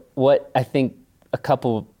 So what I think a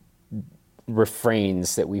couple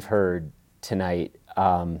refrains that we've heard tonight,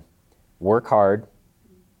 work hard,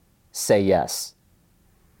 say yes.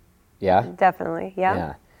 Yeah? Definitely, yeah.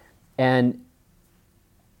 Yeah. And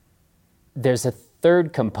there's a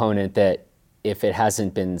third component that, if it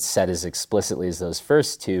hasn't been said as explicitly as those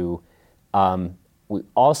first two, we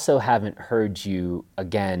also haven't heard you,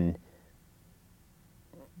 again,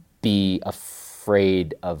 be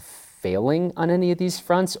afraid of failing on any of these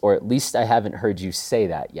fronts, or at least I haven't heard you say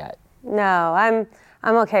that yet. No, I'm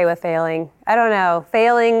okay with failing. I don't know,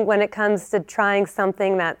 failing when it comes to trying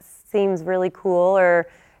something that seems really cool or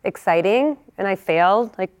exciting, and I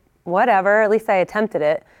failed, like whatever, at least I attempted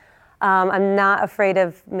it. I'm not afraid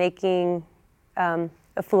of making a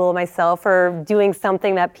fool of myself or doing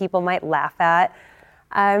something that people might laugh at.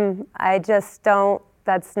 I just don't,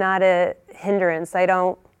 that's not a hindrance.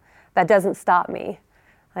 That doesn't stop me.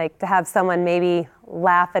 Like, to have someone maybe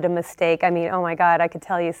laugh at a mistake. I mean, oh my God, I could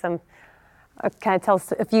tell you can I tell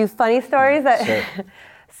a few funny stories? Sure.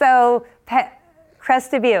 So,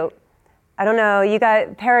 Crested Butte, I don't know, you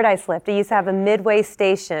got Paradise Lift. It used to have a midway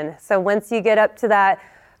station. So once you get up to that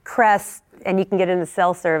crest and you can get into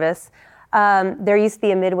cell service, there used to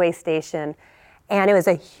be a midway station. And it was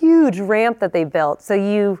a huge ramp that they built.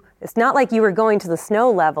 So it's not like you were going to the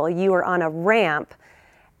snow level. You were on a ramp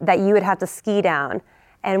that you would have to ski down.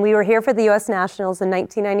 And we were here for the U.S. Nationals in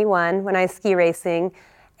 1991 when I was ski racing.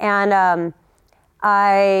 And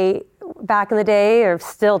back in the day, or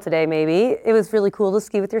still today maybe, it was really cool to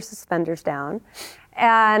ski with your suspenders down.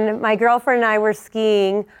 And my girlfriend and I were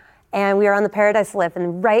skiing, and we were on the Paradise Lift.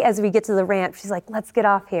 And right as we get to the ramp, she's like, let's get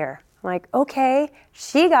off here. I'm like, okay.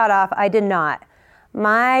 She got off, I did not.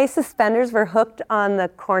 My suspenders were hooked on the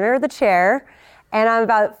corner of the chair, and I'm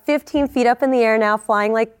about 15 feet up in the air now,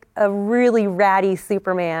 flying like a really ratty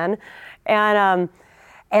Superman. And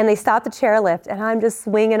they stopped the chairlift, and I'm just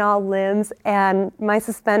swinging all limbs, and my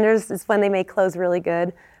suspenders is when they make clothes really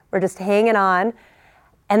good. We're just hanging on.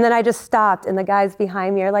 And then I just stopped, and the guys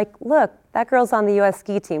behind me are like, look, that girl's on the U.S.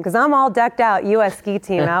 ski team, because I'm all decked out U.S. ski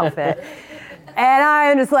team outfit. And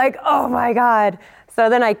I'm just like, oh my God. So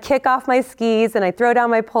then I kick off my skis, and I throw down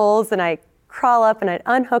my poles, and I crawl up, and I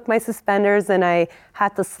unhook my suspenders, and I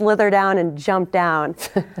had to slither down and jump down.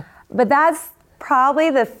 But that's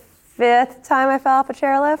probably the 5th time I fell off a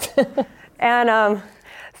chairlift. And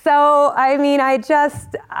so, I mean, I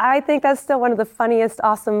think that's still one of the funniest,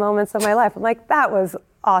 awesome moments of my life. I'm like, that was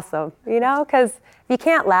awesome, you know? Because if you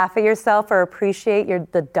can't laugh at yourself or appreciate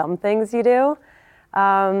the dumb things you do,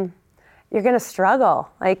 you're gonna struggle.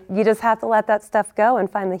 Like, you just have to let that stuff go and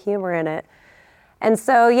find the humor in it. And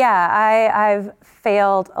so, yeah, I've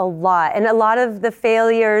failed a lot. And a lot of the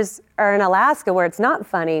failures are in Alaska where it's not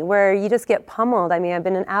funny, where you just get pummeled. I mean, I've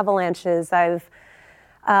been in avalanches. I've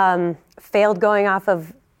failed going off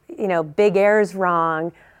of, big airs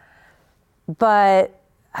wrong. But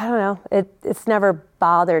I don't know, it's never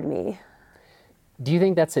bothered me. Do you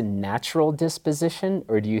think that's a natural disposition,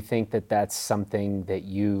 or do you think that that's something that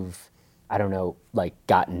you've, I don't know, like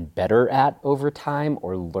gotten better at over time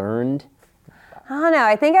or learned? I don't know.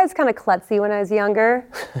 I think I was kind of klutzy when I was younger.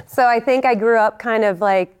 So I think I grew up kind of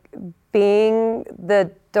like being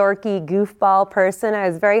the dorky goofball person. I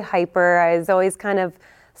was very hyper. I was always kind of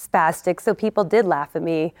spastic. So people did laugh at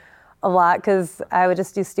me a lot because I would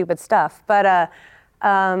just do stupid stuff. But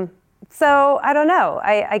so I don't know.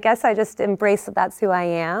 I guess I just embrace that that's who I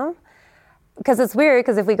am. Because it's weird,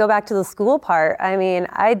 because if we go back to the school part, I mean,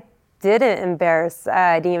 I didn't embarrass.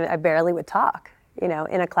 I barely would talk, in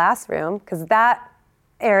a classroom, because that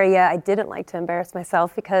area I didn't like to embarrass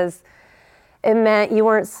myself, because it meant you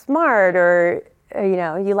weren't smart, or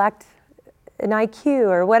you lacked an IQ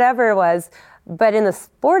or whatever it was. But in the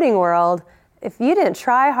sporting world, if you didn't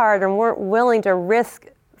try hard and weren't willing to risk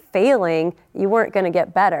failing, you weren't going to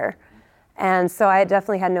get better. And so I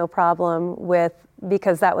definitely had no problem with,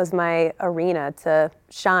 because that was my arena to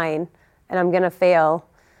shine, and I'm going to fail.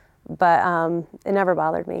 But it never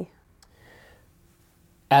bothered me.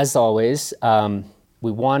 As always,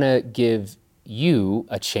 we want to give you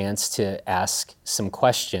a chance to ask some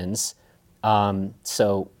questions.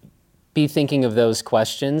 So be thinking of those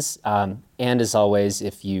questions. And as always,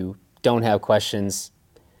 if you don't have questions,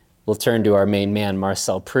 we'll turn to our main man,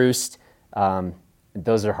 Marcel Proust.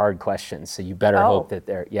 Those are hard questions, so you better hope that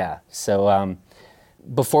they're, yeah. So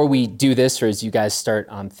before we do this, or as you guys start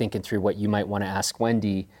thinking through what you might want to ask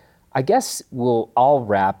Wendy, I guess we'll all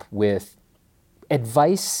wrap with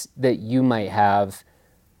advice that you might have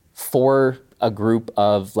for a group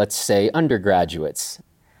of, let's say, undergraduates.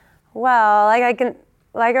 Well, like I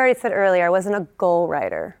already said earlier, I wasn't a goal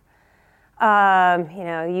writer.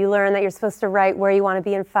 You learn that you're supposed to write where you want to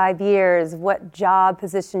be in 5 years, what job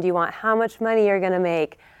position do you want, how much money you're going to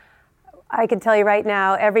make. I can tell you right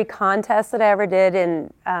now, every contest that I ever did,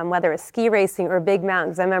 in whether it's ski racing or big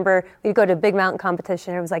mountains, I remember we'd go to a big mountain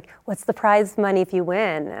competition, and it was like, what's the prize money if you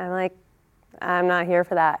win? And I'm like, I'm not here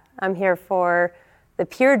for that. I'm here for the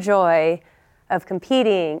pure joy of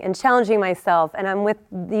competing and challenging myself, and I'm with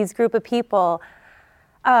these group of people.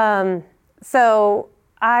 So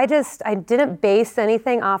I didn't base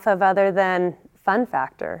anything off of other than fun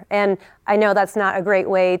factor. And I know that's not a great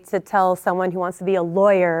way to tell someone who wants to be a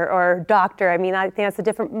lawyer or doctor. I mean, I think that's a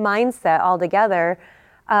different mindset altogether.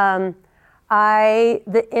 The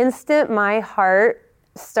instant my heart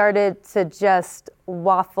started to just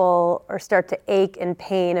waffle or start to ache in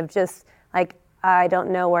pain of just like, I don't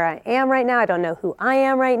know where I am right now, I don't know who I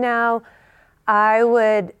am right now, I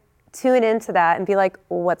would tune into that and be like,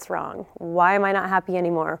 what's wrong? Why am I not happy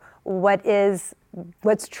anymore? What's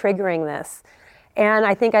triggering this? And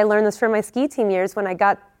I think I learned this from my ski team years when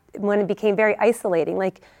it became very isolating.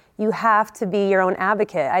 Like, you have to be your own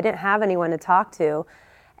advocate. I didn't have anyone to talk to.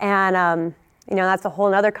 And, that's a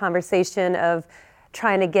whole other conversation of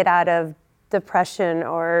trying to get out of depression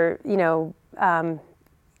or,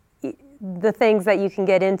 the things that you can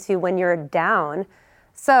get into when you're down.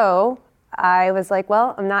 So I was like,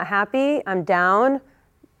 well, I'm not happy, I'm down,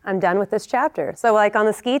 I'm done with this chapter. So like on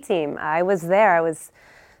the ski team, I was there, I was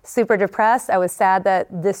super depressed, I was sad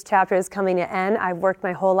that this chapter is coming to end. I've worked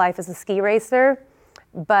my whole life as a ski racer,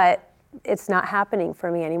 but it's not happening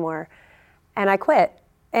for me anymore. And I quit.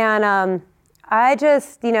 And I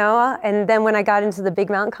just, and then when I got into the Big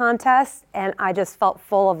Mountain contest and I just felt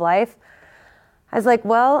full of life, I was like,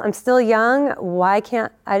 well, I'm still young. Why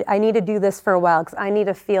can't I need to do this for a while because I need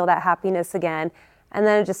to feel that happiness again. And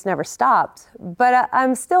then it just never stopped. But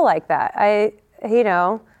I'm still like that. I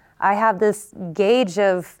have this gauge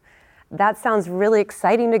of that sounds really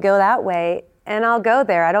exciting to go that way, and I'll go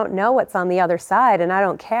there. I don't know what's on the other side, and I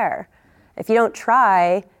don't care. If you don't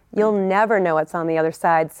try, you'll never know what's on the other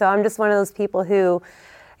side. So I'm just one of those people who,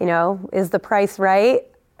 is the price right?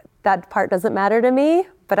 That part doesn't matter to me,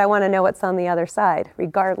 but I want to know what's on the other side,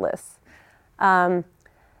 regardless.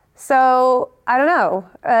 So I don't know.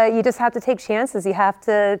 You just have to take chances. You have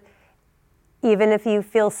to, even if you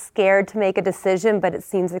feel scared to make a decision, but it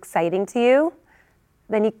seems exciting to you,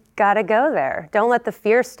 then you got to go there. Don't let the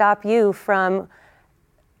fear stop you from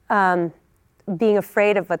being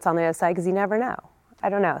afraid of what's on the other side, because you never know. I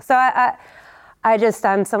don't know. So I'm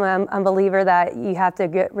a believer that you have to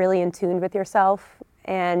get really in tune with yourself,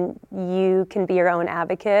 and you can be your own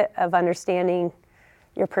advocate of understanding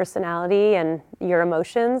your personality and your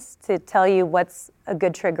emotions to tell you what's a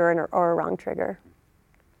good trigger or a wrong trigger.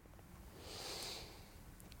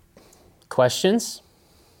 Questions?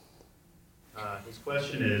 His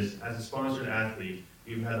question is, as a sponsored athlete,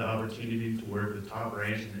 you've had the opportunity to work with top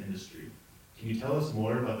brands in the industry. Can you tell us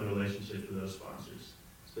more about the relationship with those sponsors?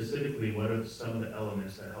 Specifically, what are some of the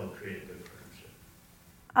elements that help create a good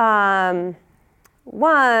partnership?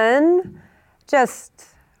 One, just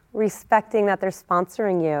respecting that they're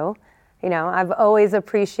sponsoring you. I've always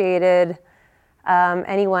appreciated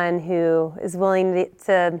anyone who is willing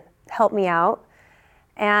to help me out.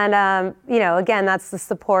 And, again, that's the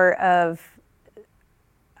support of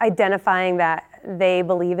identifying that they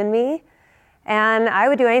believe in me. And I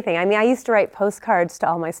would do anything. I used to write postcards to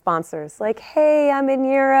all my sponsors, like, hey, I'm in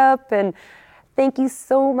Europe, and thank you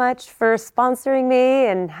so much for sponsoring me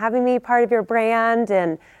and having me part of your brand.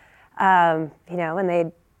 And, and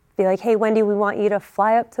they'd be like, hey, Wendy, we want you to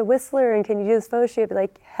fly up to Whistler, and can you do this photo shoot? I'd be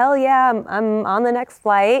like, hell yeah, I'm on the next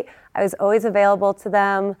flight. I was always available to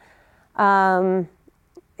them. I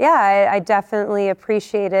definitely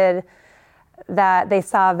appreciated that they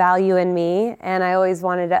saw value in me, and I always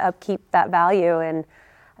wanted to upkeep that value, and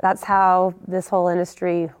that's how this whole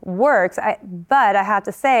industry works. But I have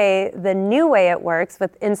to say, the new way it works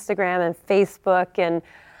with Instagram and Facebook, and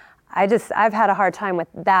I've had a hard time with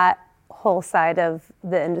that whole side of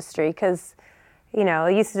the industry, because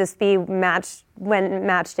it used to just be when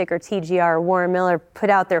Matchstick or TGR or Warren Miller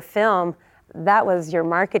put out their film, that was your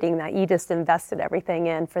marketing that you just invested everything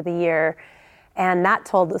in for the year, and that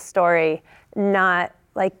told the story, not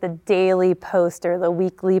like the daily post or the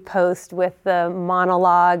weekly post with the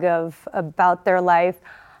monologue about their life.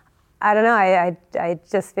 I don't know, I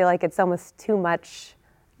just feel like it's almost too much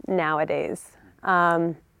nowadays.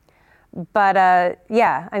 I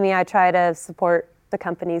try to support the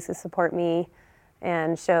companies who support me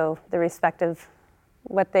and show the respect of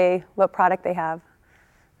what product they have.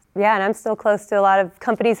 Yeah, and I'm still close to a lot of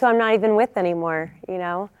companies who I'm not even with anymore,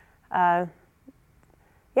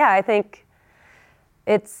 I think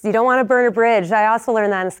you don't want to burn a bridge. I also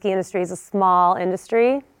learned that in the ski industry is a small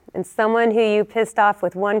industry, and someone who you pissed off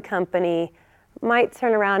with one company might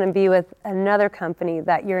turn around and be with another company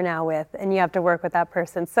that you're now with, and you have to work with that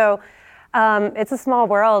person. So it's a small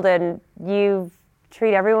world, and you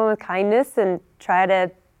treat everyone with kindness and try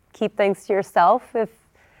to keep things to yourself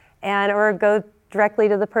or go directly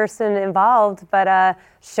to the person involved, but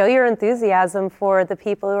show your enthusiasm for the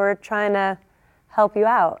people who are trying to help you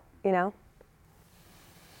out,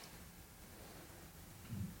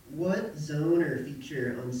 What zone or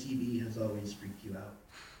feature on CB has always freaked you out?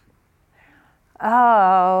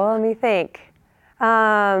 Oh, let me think.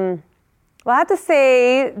 Well, I have to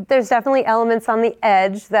say there's definitely elements on the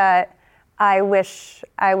edge that I wish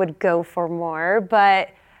I would go for more, but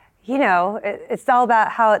it's all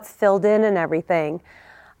about how it's filled in and everything.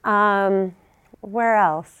 Where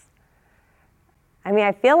else?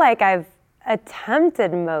 I feel like I've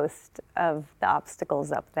attempted most of the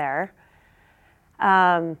obstacles up there.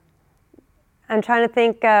 I'm trying to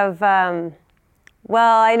think of, I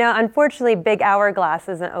know unfortunately Big Hourglass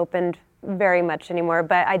isn't opened very much anymore,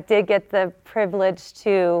 but I did get the privilege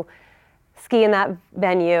to ski in that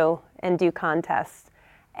venue and do contests.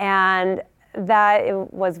 And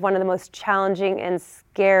that was one of the most challenging and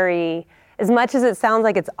scary, as much as it sounds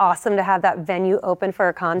like it's awesome to have that venue open for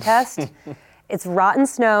a contest, it's rotten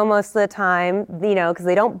snow most of the time, because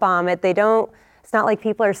they don't bomb it. It's not like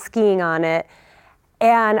people are skiing on it.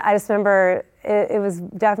 And I just remember it was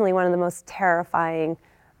definitely one of the most terrifying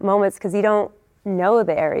moments because you don't know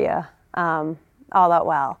the area all that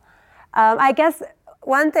well. I guess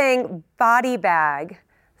one thing, body bag.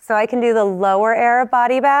 So I can do the lower air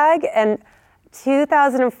body bag. And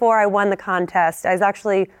 2004, I won the contest. I was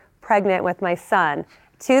actually pregnant with my son.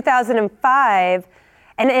 2005,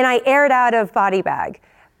 and I aired out of body bag.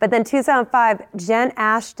 But then 2005, Jen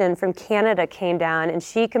Ashton from Canada came down and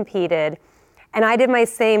she competed. And I did my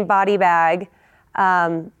same body bag.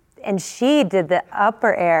 And she did the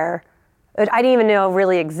upper air. I didn't even know it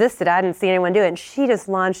really existed. I hadn't seen anyone do it. And she just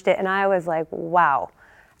launched it. And I was like, wow.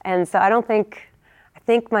 And so I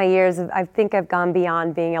think my years, I think I've gone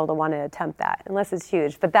beyond being able to want to attempt that, unless it's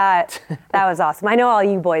huge. But that was awesome. I know all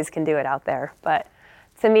you boys can do it out there. But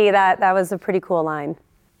to me, that was a pretty cool line.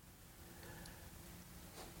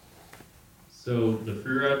 So the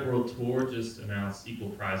Freeride World Tour just announced equal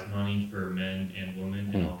prize money for men and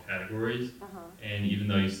women in all categories. And even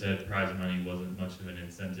though you said prize money wasn't much of an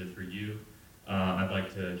incentive for you, I'd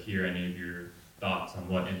like to hear any of your thoughts on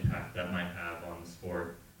what impact that might have on the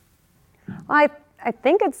sport. Well, I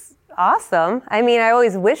think it's awesome. I mean, I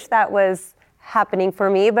always wish that was happening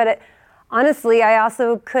for me, but honestly, I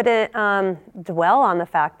also couldn't dwell on the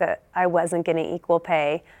fact that I wasn't getting equal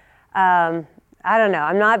pay. I don't know.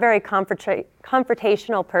 I'm not a very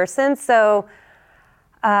confrontational person, so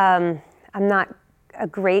I'm not a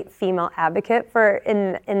great female advocate for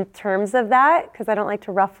in terms of that, because I don't like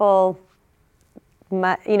to ruffle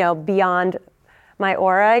beyond my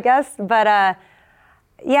aura, I guess. But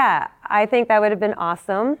yeah, I think that would have been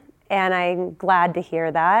awesome, and I'm glad to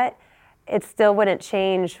hear that. It still wouldn't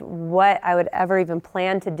change what I would ever even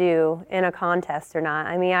plan to do in a contest or not.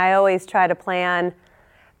 I mean, I always try to plan.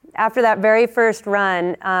 After that very first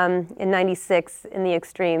run in '96 in the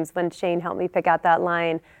extremes, when Shane helped me pick out that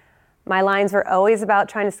line, my lines were always about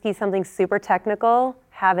trying to ski something super technical,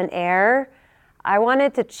 have an air. I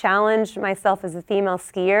wanted to challenge myself as a female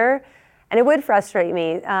skier, and it would frustrate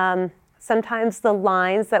me. Sometimes the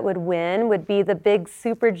lines that would win would be the big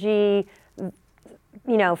super G,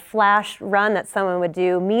 flash run that someone would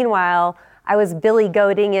do. Meanwhile, I was Billy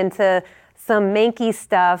goating into some manky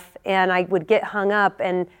stuff, and I would get hung up,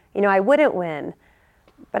 and I wouldn't win.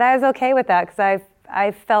 But I was okay with that, because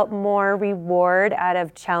I felt more reward out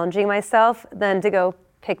of challenging myself than to go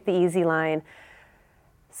pick the easy line.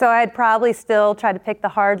 So I'd probably still try to pick the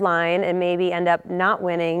hard line and maybe end up not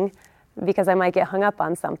winning because I might get hung up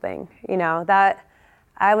on something. That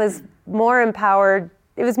I was more empowered.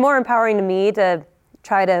 It was more empowering to me to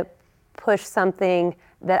try to push something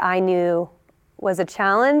that I knew was a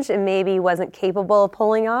challenge and maybe wasn't capable of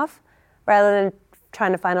pulling off, rather than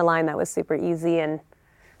trying to find a line that was super easy and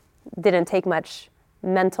didn't take much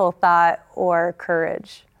mental thought or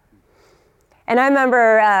courage. And I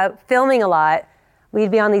remember filming a lot.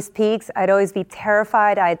 We'd be on these peaks. I'd always be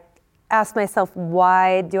terrified. I'd ask myself,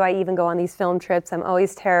 why do I even go on these film trips? I'm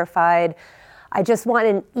always terrified. I just want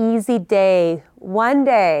an easy day. One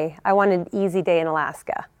day, I wanted an easy day in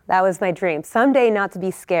Alaska. That was my dream. Someday not to be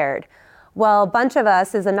scared. Well, a bunch of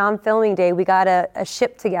us, as a non-filming day, we got a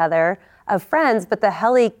ship together of friends, but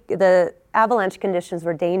the avalanche conditions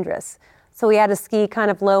were dangerous. So we had to ski kind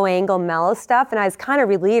of low angle, mellow stuff, and I was kind of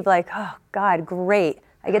relieved, like, oh God, great.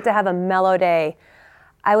 I get to have a mellow day.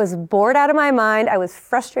 I was bored out of my mind. I was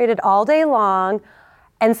frustrated all day long.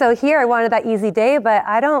 And so here I wanted that easy day, but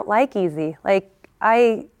I don't like easy. Like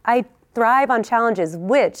I thrive on challenges,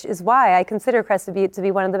 which is why I consider Crested Butte to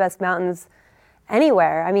be one of the best mountains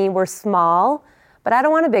anywhere. I mean, we're small, but I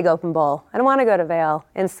don't want a big open bowl. I don't want to go to Vail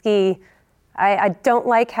and ski. I don't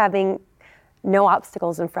like having no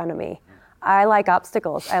obstacles in front of me. I like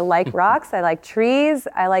obstacles. I like rocks. I like trees.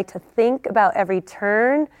 I like to think about every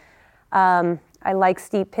turn. I like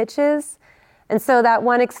steep pitches. And so that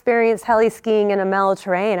one experience, heli skiing in a mellow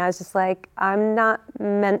terrain, I was just like, I'm not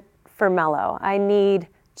meant for mellow. I need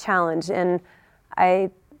challenge. And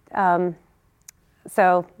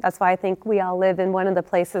so that's why I think we all live in one of the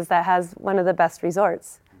places that has one of the best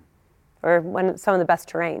resorts, or some of the best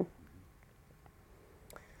terrain.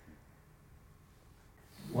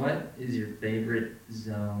 What is your favorite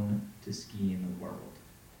zone to ski in the world?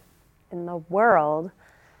 In the world?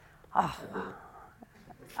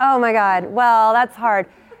 Oh my God. Well, that's hard.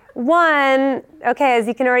 One, okay, as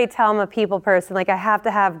you can already tell, I'm a people person. Like, I have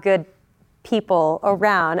to have good people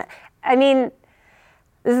around. I mean,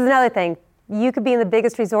 this is another thing. You could be in the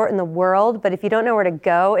biggest resort in the world, but if you don't know where to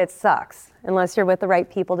go, it sucks, unless you're with the right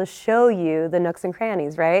people to show you the nooks and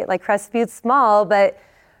crannies, right? Like, Crested Butte's small, but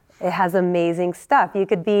it has amazing stuff. You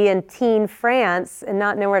could be in teen France and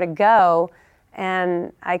not know where to go,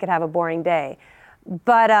 and I could have a boring day.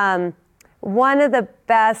 But one of the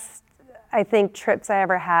best, I think, trips I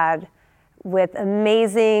ever had with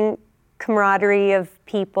amazing camaraderie of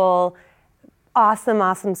people,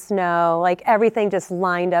 awesome snow, like everything just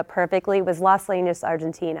lined up perfectly, was Las Leñas,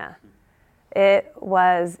 Argentina. It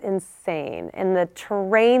was insane. And the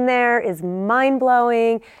terrain there is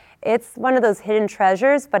mind-blowing. It's one of those hidden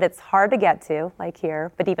treasures, but it's hard to get to, like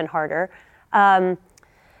here, but even harder.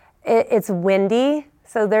 It's windy,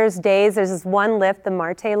 so there's this one lift, the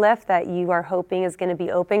Marte lift, that you are hoping is gonna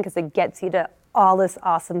be open because it gets you to all this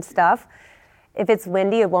awesome stuff. If it's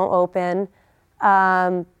windy, it won't open.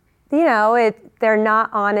 They're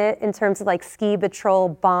not on it in terms of like ski patrol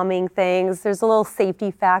bombing things. There's a little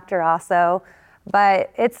safety factor also,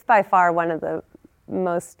 but it's by far one of the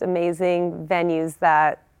most amazing venues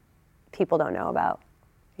that people don't know about,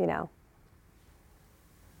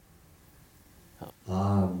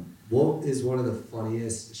 What is one of the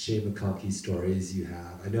funniest Shane McConkey stories you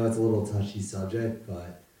have? I know it's a little touchy subject,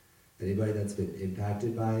 but anybody that's been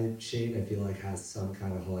impacted by Shane, I feel like has some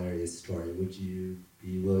kind of hilarious story. Would you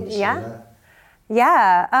be willing to share that?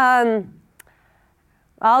 Yeah.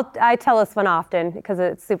 I tell this one often because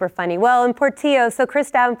it's super funny. Well, in Portillo, so Chris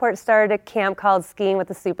Davenport started a camp called Skiing with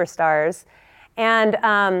the Superstars.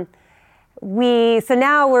 And so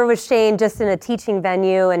now we're with Shane just in a teaching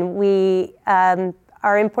venue, and we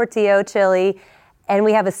are in Portillo, Chile, and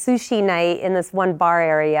we have a sushi night in this one bar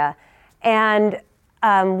area. And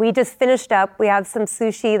we just finished up. We have some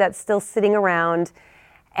sushi that's still sitting around,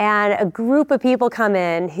 and a group of people come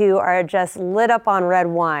in who are just lit up on red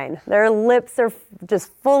wine. Their lips are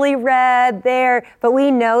just fully red there, but we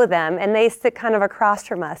know them, and they sit kind of across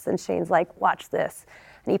from us, and Shane's like, watch this.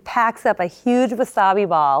 And he packs up a huge wasabi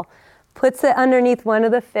ball, puts it underneath one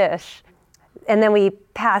of the fish, and then we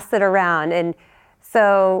pass it around. And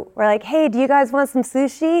so we're like, hey, do you guys want some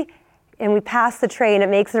sushi? And we pass the tray, and it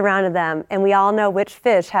makes it around to them, and we all know which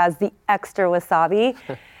fish has the extra wasabi.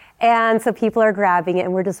 And so people are grabbing it,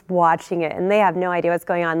 and we're just watching it, and they have no idea what's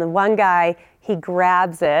going on. The one guy, he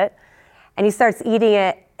grabs it, and he starts eating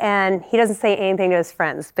it, and he doesn't say anything to his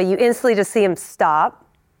friends, but you instantly just see him stop.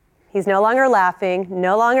 He's no longer laughing,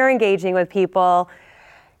 no longer engaging with people.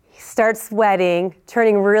 He starts sweating,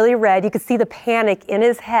 turning really red. You could see the panic in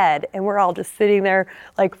his head, and we're all just sitting there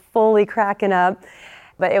like fully cracking up.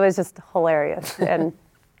 But it was just hilarious. And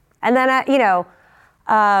then,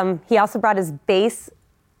 he also brought his bass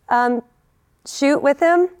chute with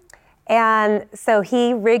him. And so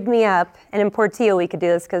he rigged me up. And in Portillo, we could do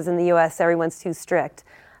this because in the US, everyone's too strict.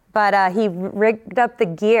 But he rigged up the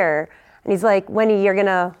gear. And he's like, Wendy, you're going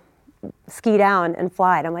to ski down and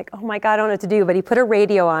fly. And I'm like, oh my God, I don't know what to do. But he put a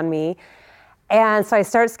radio on me. And so I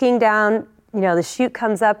start skiing down. The chute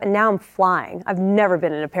comes up, and now I'm flying. I've never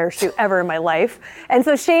been in a parachute ever in my life. And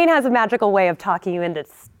so Shane has a magical way of talking you into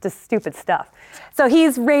just stupid stuff. So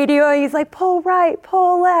he's radioing, he's like, pull right,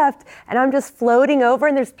 pull left. And I'm just floating over,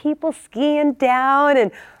 and there's people skiing down,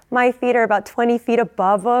 and my feet are about 20 feet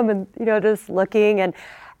above them, and just looking. And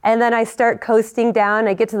then I start coasting down.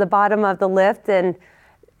 I get to the bottom of the lift and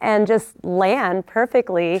just land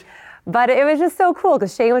perfectly. But it was just so cool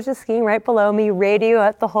because Shane was just skiing right below me, radio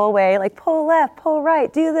it the whole way, like pull left, pull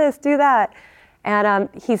right, do this, do that. And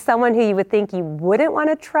he's someone who you would think you wouldn't want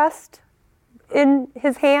to trust in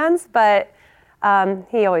his hands, but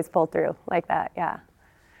he always pulled through like that, yeah.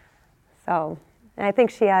 So, and I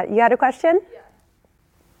think you had a question? Yeah.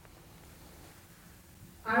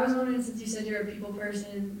 I was wondering, since you said you're a people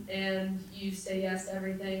person and you say yes to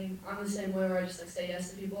everything, I'm the same way where I just say yes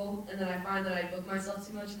to people, and then I find that I book myself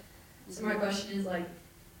too much. So my question is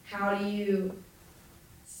how do you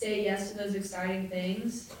say yes to those exciting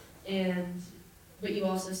things, but you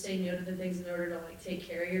also say no to the things in order to take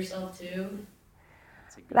care of yourself too?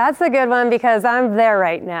 That's a good one because I'm there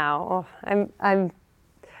right now.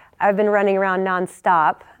 I've been running around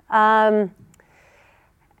nonstop, and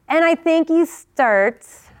I think you start.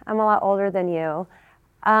 I'm a lot older than you.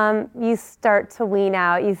 You start to wean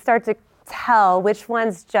out. You start to tell which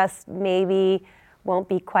ones just maybe won't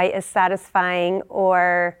be quite as satisfying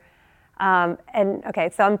so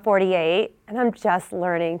I'm 48 and I'm just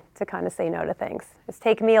learning to kind of say no to things. It's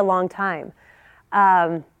taken me a long time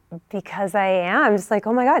because I'm just like,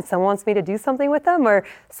 oh my God, someone wants me to do something with them, or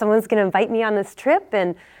someone's gonna invite me on this trip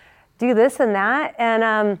and do this and that.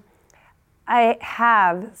 And I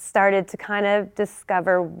have started to kind of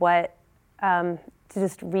discover to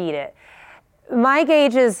just read it. My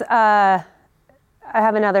gauge is, I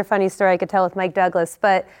have another funny story I could tell with Mike Douglas,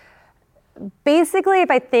 but basically if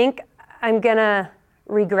I think I'm gonna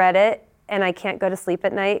regret it and I can't go to sleep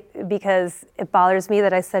at night because it bothers me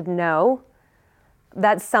that I said no,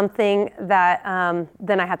 that's something that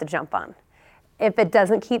then I have to jump on. If it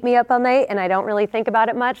doesn't keep me up all night and I don't really think about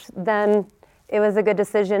it much, then it was a good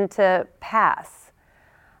decision to pass.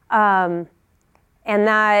 And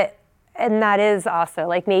that is also,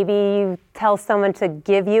 like, maybe you tell someone to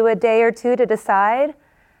give you a day or two to decide,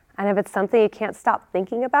 and if it's something you can't stop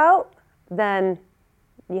thinking about, then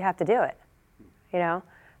you have to do it, you know?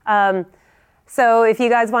 So if you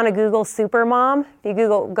guys want to Google Supermom, if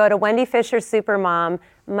you go to Wendy Fisher Supermom,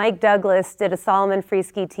 Mike Douglas did a Solomon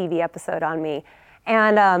Freeski TV episode on me.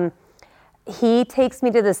 And he takes me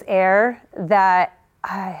to this air that,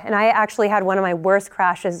 and I actually had one of my worst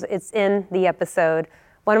crashes. It's in the episode.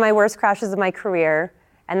 One of my worst crashes of my career.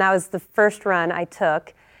 And that was the first run I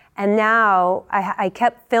took. And now I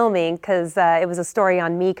kept filming because it was a story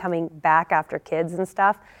on me coming back after kids and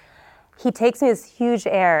stuff. He takes me this huge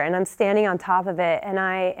air, and I'm standing on top of it, and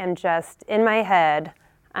I am just, in my head,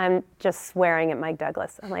 I'm just swearing at Mike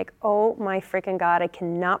Douglas. I'm like, oh my freaking God, I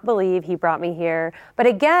cannot believe he brought me here. But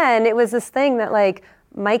again, it was this thing that, like,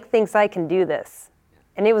 Mike thinks I can do this.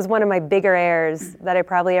 And it was one of my bigger airs that I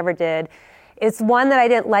probably ever did. It's one that I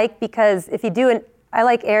didn't like because if you do I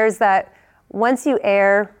like airs that once you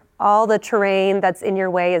air, all the terrain that's in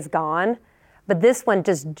your way is gone. But this one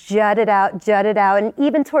just jutted out, and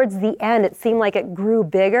even towards the end, it seemed like it grew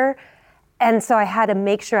bigger. And so I had to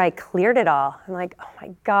make sure I cleared it all. I'm like, oh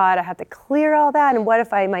my God, I have to clear all that, and what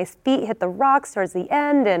if my feet hit the rocks towards the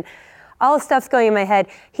end, and all the stuff's going in my head.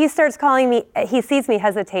 He starts calling me, he sees me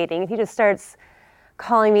hesitating, he just starts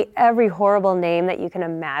calling me every horrible name that you can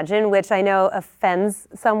imagine, which I know offends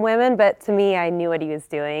some women, but to me, I knew what he was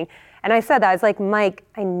doing. And I said that, I was like, Mike,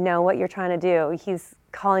 I know what you're trying to do. He's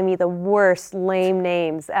calling me the worst lame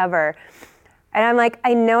names ever. And I'm like,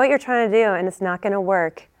 I know what you're trying to do, and it's not gonna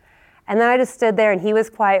work. And then I just stood there, and he was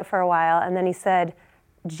quiet for a while, and then he said,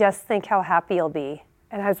 just think how happy you'll be.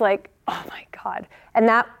 And I was like, oh my God. And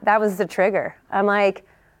that was the trigger. I'm like,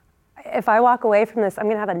 if I walk away from this, I'm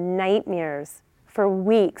gonna have nightmares for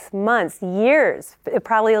weeks, months, years. It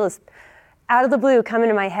probably will just, out of the blue, come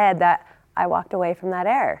into my head that I walked away from that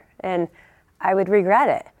air, and I would regret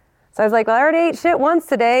it. So I was like, well, I already ate shit once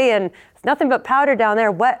today, and it's nothing but powder down there.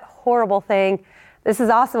 What horrible thing. This is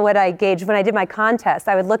also what I gauged when I did my contest.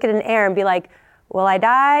 I would look at an air and be like, will I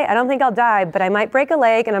die? I don't think I'll die, but I might break a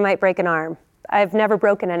leg and I might break an arm. I've never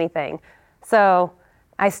broken anything. So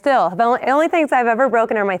I still, the only things I've ever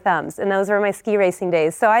broken are my thumbs, and those were my ski racing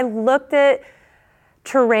days. So I looked at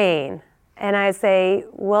terrain, and I say,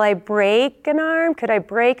 will I break an arm? Could I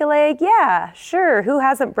break a leg? Yeah, sure. Who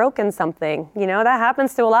hasn't broken something? You know, that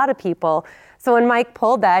happens to a lot of people. So when Mike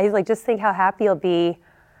pulled that, he's like, just think how happy you'll be.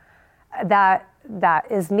 That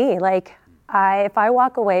is me. Like, if I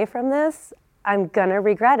walk away from this, I'm gonna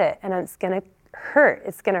regret it, and it's gonna hurt.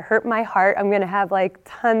 It's gonna hurt my heart. I'm gonna have like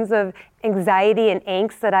tons of anxiety and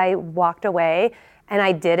angst that I walked away, and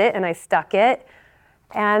I did it, and I stuck it.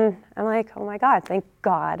 And I'm like, oh my God, thank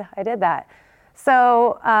God I did that.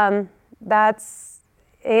 So that's,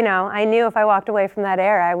 you know, I knew if I walked away from that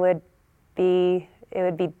air, it would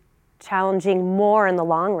be challenging more in the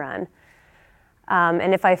long run.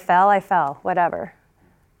 And if I fell, whatever.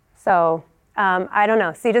 So I don't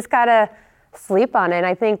know. So you just gotta sleep on it. And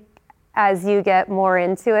I think as you get more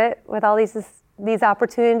into it with all these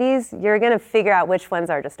opportunities, you're gonna figure out which ones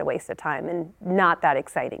are just a waste of time and not that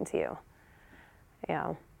exciting to you.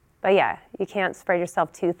 Yeah, but yeah, you can't spread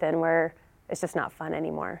yourself too thin where it's just not fun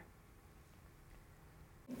anymore.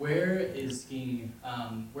 Where is skiing?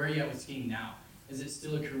 Where are you at with skiing now? Is it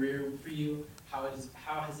still a career for you? How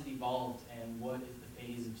has it evolved, and what is the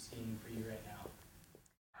phase of skiing for you right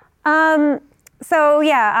now? So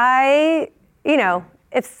yeah,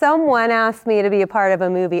 if someone asked me to be a part of a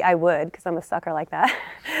movie, I would, because I'm a sucker like that.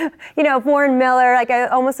 If Warren Miller, like I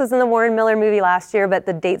almost was in the Warren Miller movie last year, but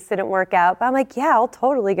the dates didn't work out. But I'm like, yeah, I'll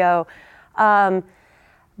totally go. Like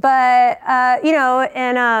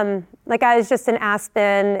I was just in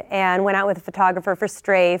Aspen and went out with a photographer for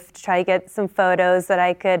Strafe to try to get some photos that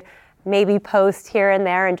I could maybe post here and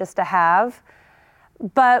there and just to have.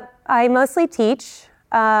 But I mostly teach.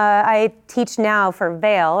 I teach now for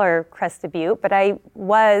Vail or Crested Butte, but I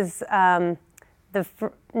was a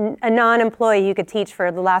non-employee who could teach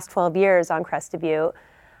for the last 12 years on Crested Butte.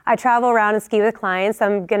 I travel around and ski with clients.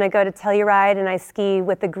 I'm going to go to Telluride and I ski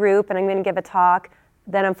with the group and I'm going to give a talk.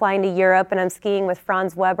 Then I'm flying to Europe and I'm skiing with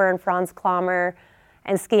Franz Weber and Franz Klammer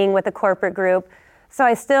and skiing with a corporate group. So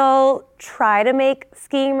I still try to make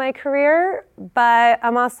skiing my career, but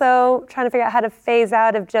I'm also trying to figure out how to phase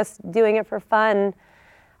out of just doing it for fun.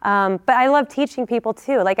 But I love teaching people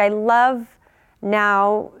too. Like I love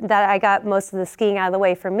now that I got most of the skiing out of the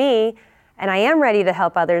way for me, and I am ready to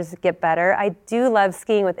help others get better. I do love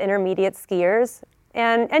skiing with intermediate skiers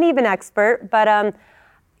and even expert, but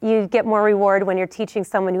you get more reward when you're teaching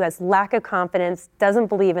someone who has lack of confidence, doesn't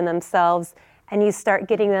believe in themselves, and you start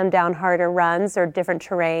getting them down harder runs or different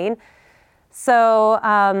terrain. So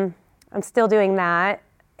I'm still doing that.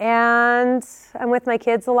 And I'm with my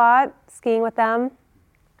kids a lot, skiing with them.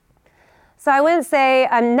 So I wouldn't say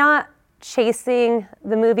I'm not chasing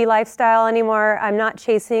the movie lifestyle anymore. I'm not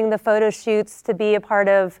chasing the photo shoots to be a part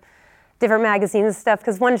of different magazines and stuff,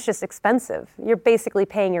 because one, it's just expensive. You're basically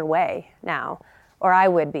paying your way now, or I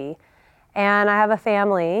would be. And I have a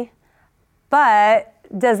family, but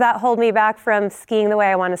does that hold me back from skiing the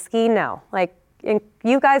way I want to ski? No. Like,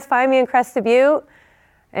 you guys find me in Crested Butte,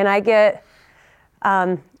 and I get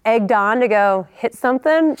egged on to go hit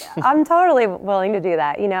something, I'm totally willing to do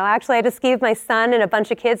that. You know, actually, I just skied with my son and a bunch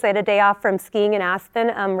of kids. I had a day off from skiing in Aspen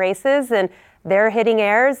races, and they're hitting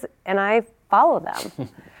airs, and I follow them.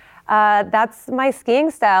 That's my skiing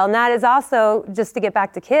style. And that is also, just to get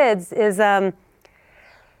back to kids, is,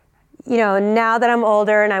 you know, now that I'm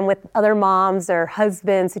older and I'm with other moms or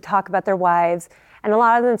husbands who talk about their wives, and a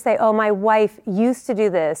lot of them say, oh, my wife used to do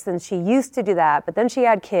this, and she used to do that, but then she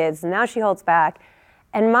had kids, and now she holds back.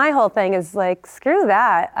 And my whole thing is like, screw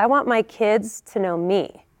that. I want my kids to know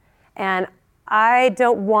me. And I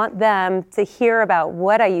don't want them to hear about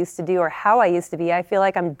what I used to do or how I used to be. I feel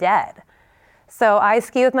like I'm dead. So I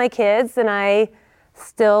ski with my kids, and I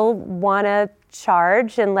still want to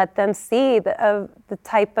charge and let them see the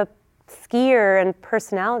type of skier and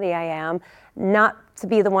personality I am, not to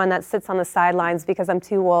be the one that sits on the sidelines because I'm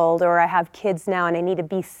too old or I have kids now and I need to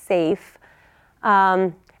be safe.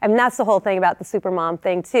 And that's the whole thing about the supermom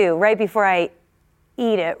thing too. Right before I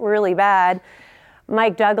eat it really bad,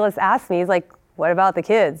 Mike Douglas asked me, he's like, what about the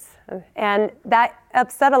kids? And that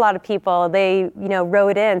upset a lot of people. They, you know,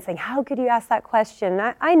 wrote in saying, how could you ask that question?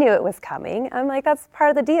 I knew it was coming. I'm like, that's part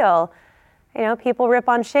of the deal. You know, people rip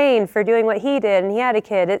on Shane for doing what he did and he had a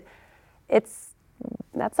kid.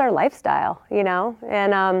 That's our lifestyle, you know?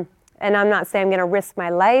 And I'm not saying I'm gonna risk my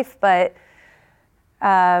life, but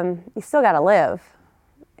you still gotta live.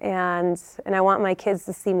 And I want my kids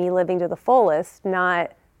to see me living to the fullest,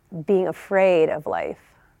 not being afraid of life.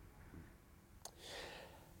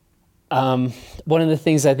 One of the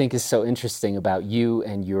things I think is so interesting about you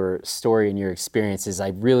and your story and your experience is I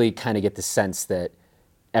really kind of get the sense that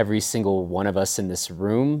every single one of us in this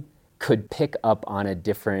room could pick up on a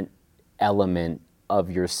different element of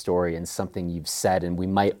your story and something you've said, and we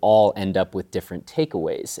might all end up with different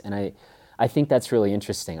takeaways. And I think that's really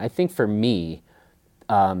interesting. I think for me,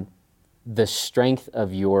 the strength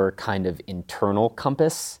of your kind of internal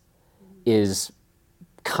compass is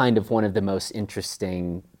kind of one of the most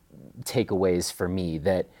interesting takeaways for me,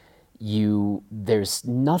 that there's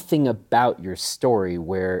nothing about your story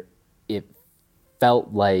where it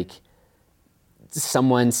felt like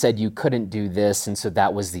someone said you couldn't do this, and so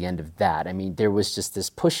that was the end of that. I mean, there was just this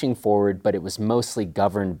pushing forward, but it was mostly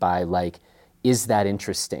governed by like, is that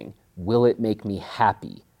interesting? Will it make me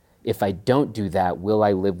happy? If I don't do that, will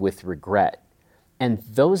I live with regret? And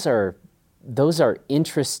those are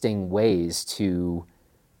interesting ways to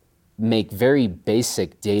make very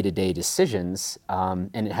basic day-to-day decisions, and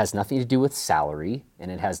it has nothing to do with salary,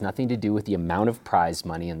 and it has nothing to do with the amount of prize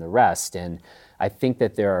money and the rest. And I think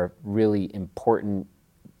that there are really important,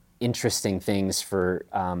 interesting things for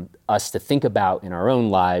us to think about in our own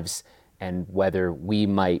lives, and whether we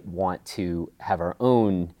might want to have our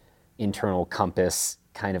own internal compass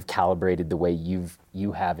kind of calibrated the way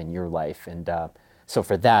you have in your life. And so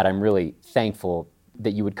for that, I'm really thankful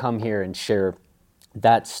that you would come here and share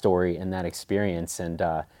that story and that experience. And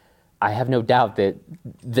I have no doubt that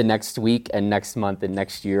the next week and next month and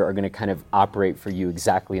next year are going to kind of operate for you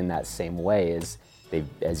exactly in that same way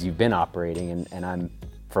as you've been operating. And I'm,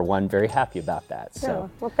 for one, very happy about that. So,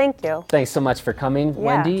 well, thank you. Thanks so much for coming,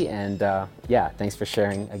 Wendy. And thanks for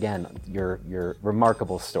sharing, again, your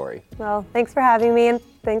remarkable story. Well, thanks for having me, and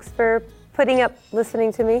thanks for putting up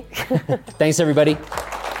listening to me. Thanks, everybody.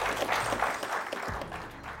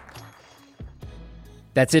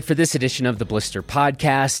 That's it for this edition of the Blister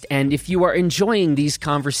Podcast. And if you are enjoying these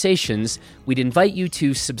conversations, we'd invite you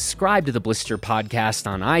to subscribe to the Blister Podcast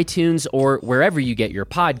on iTunes or wherever you get your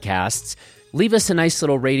podcasts. Leave us a nice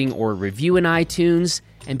little rating or review in iTunes,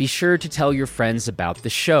 and be sure to tell your friends about the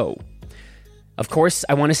show. Of course,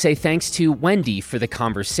 I want to say thanks to Wendy for the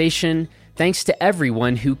conversation, thanks to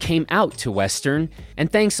everyone who came out to Western,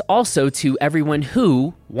 and thanks also to everyone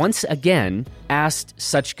who, once again, asked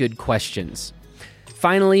such good questions.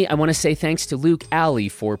 Finally, I want to say thanks to Luke Alley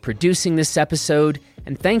for producing this episode,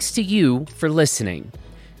 and thanks to you for listening.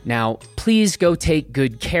 Now, please go take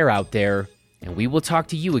good care out there, and we will talk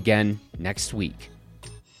to you again next week.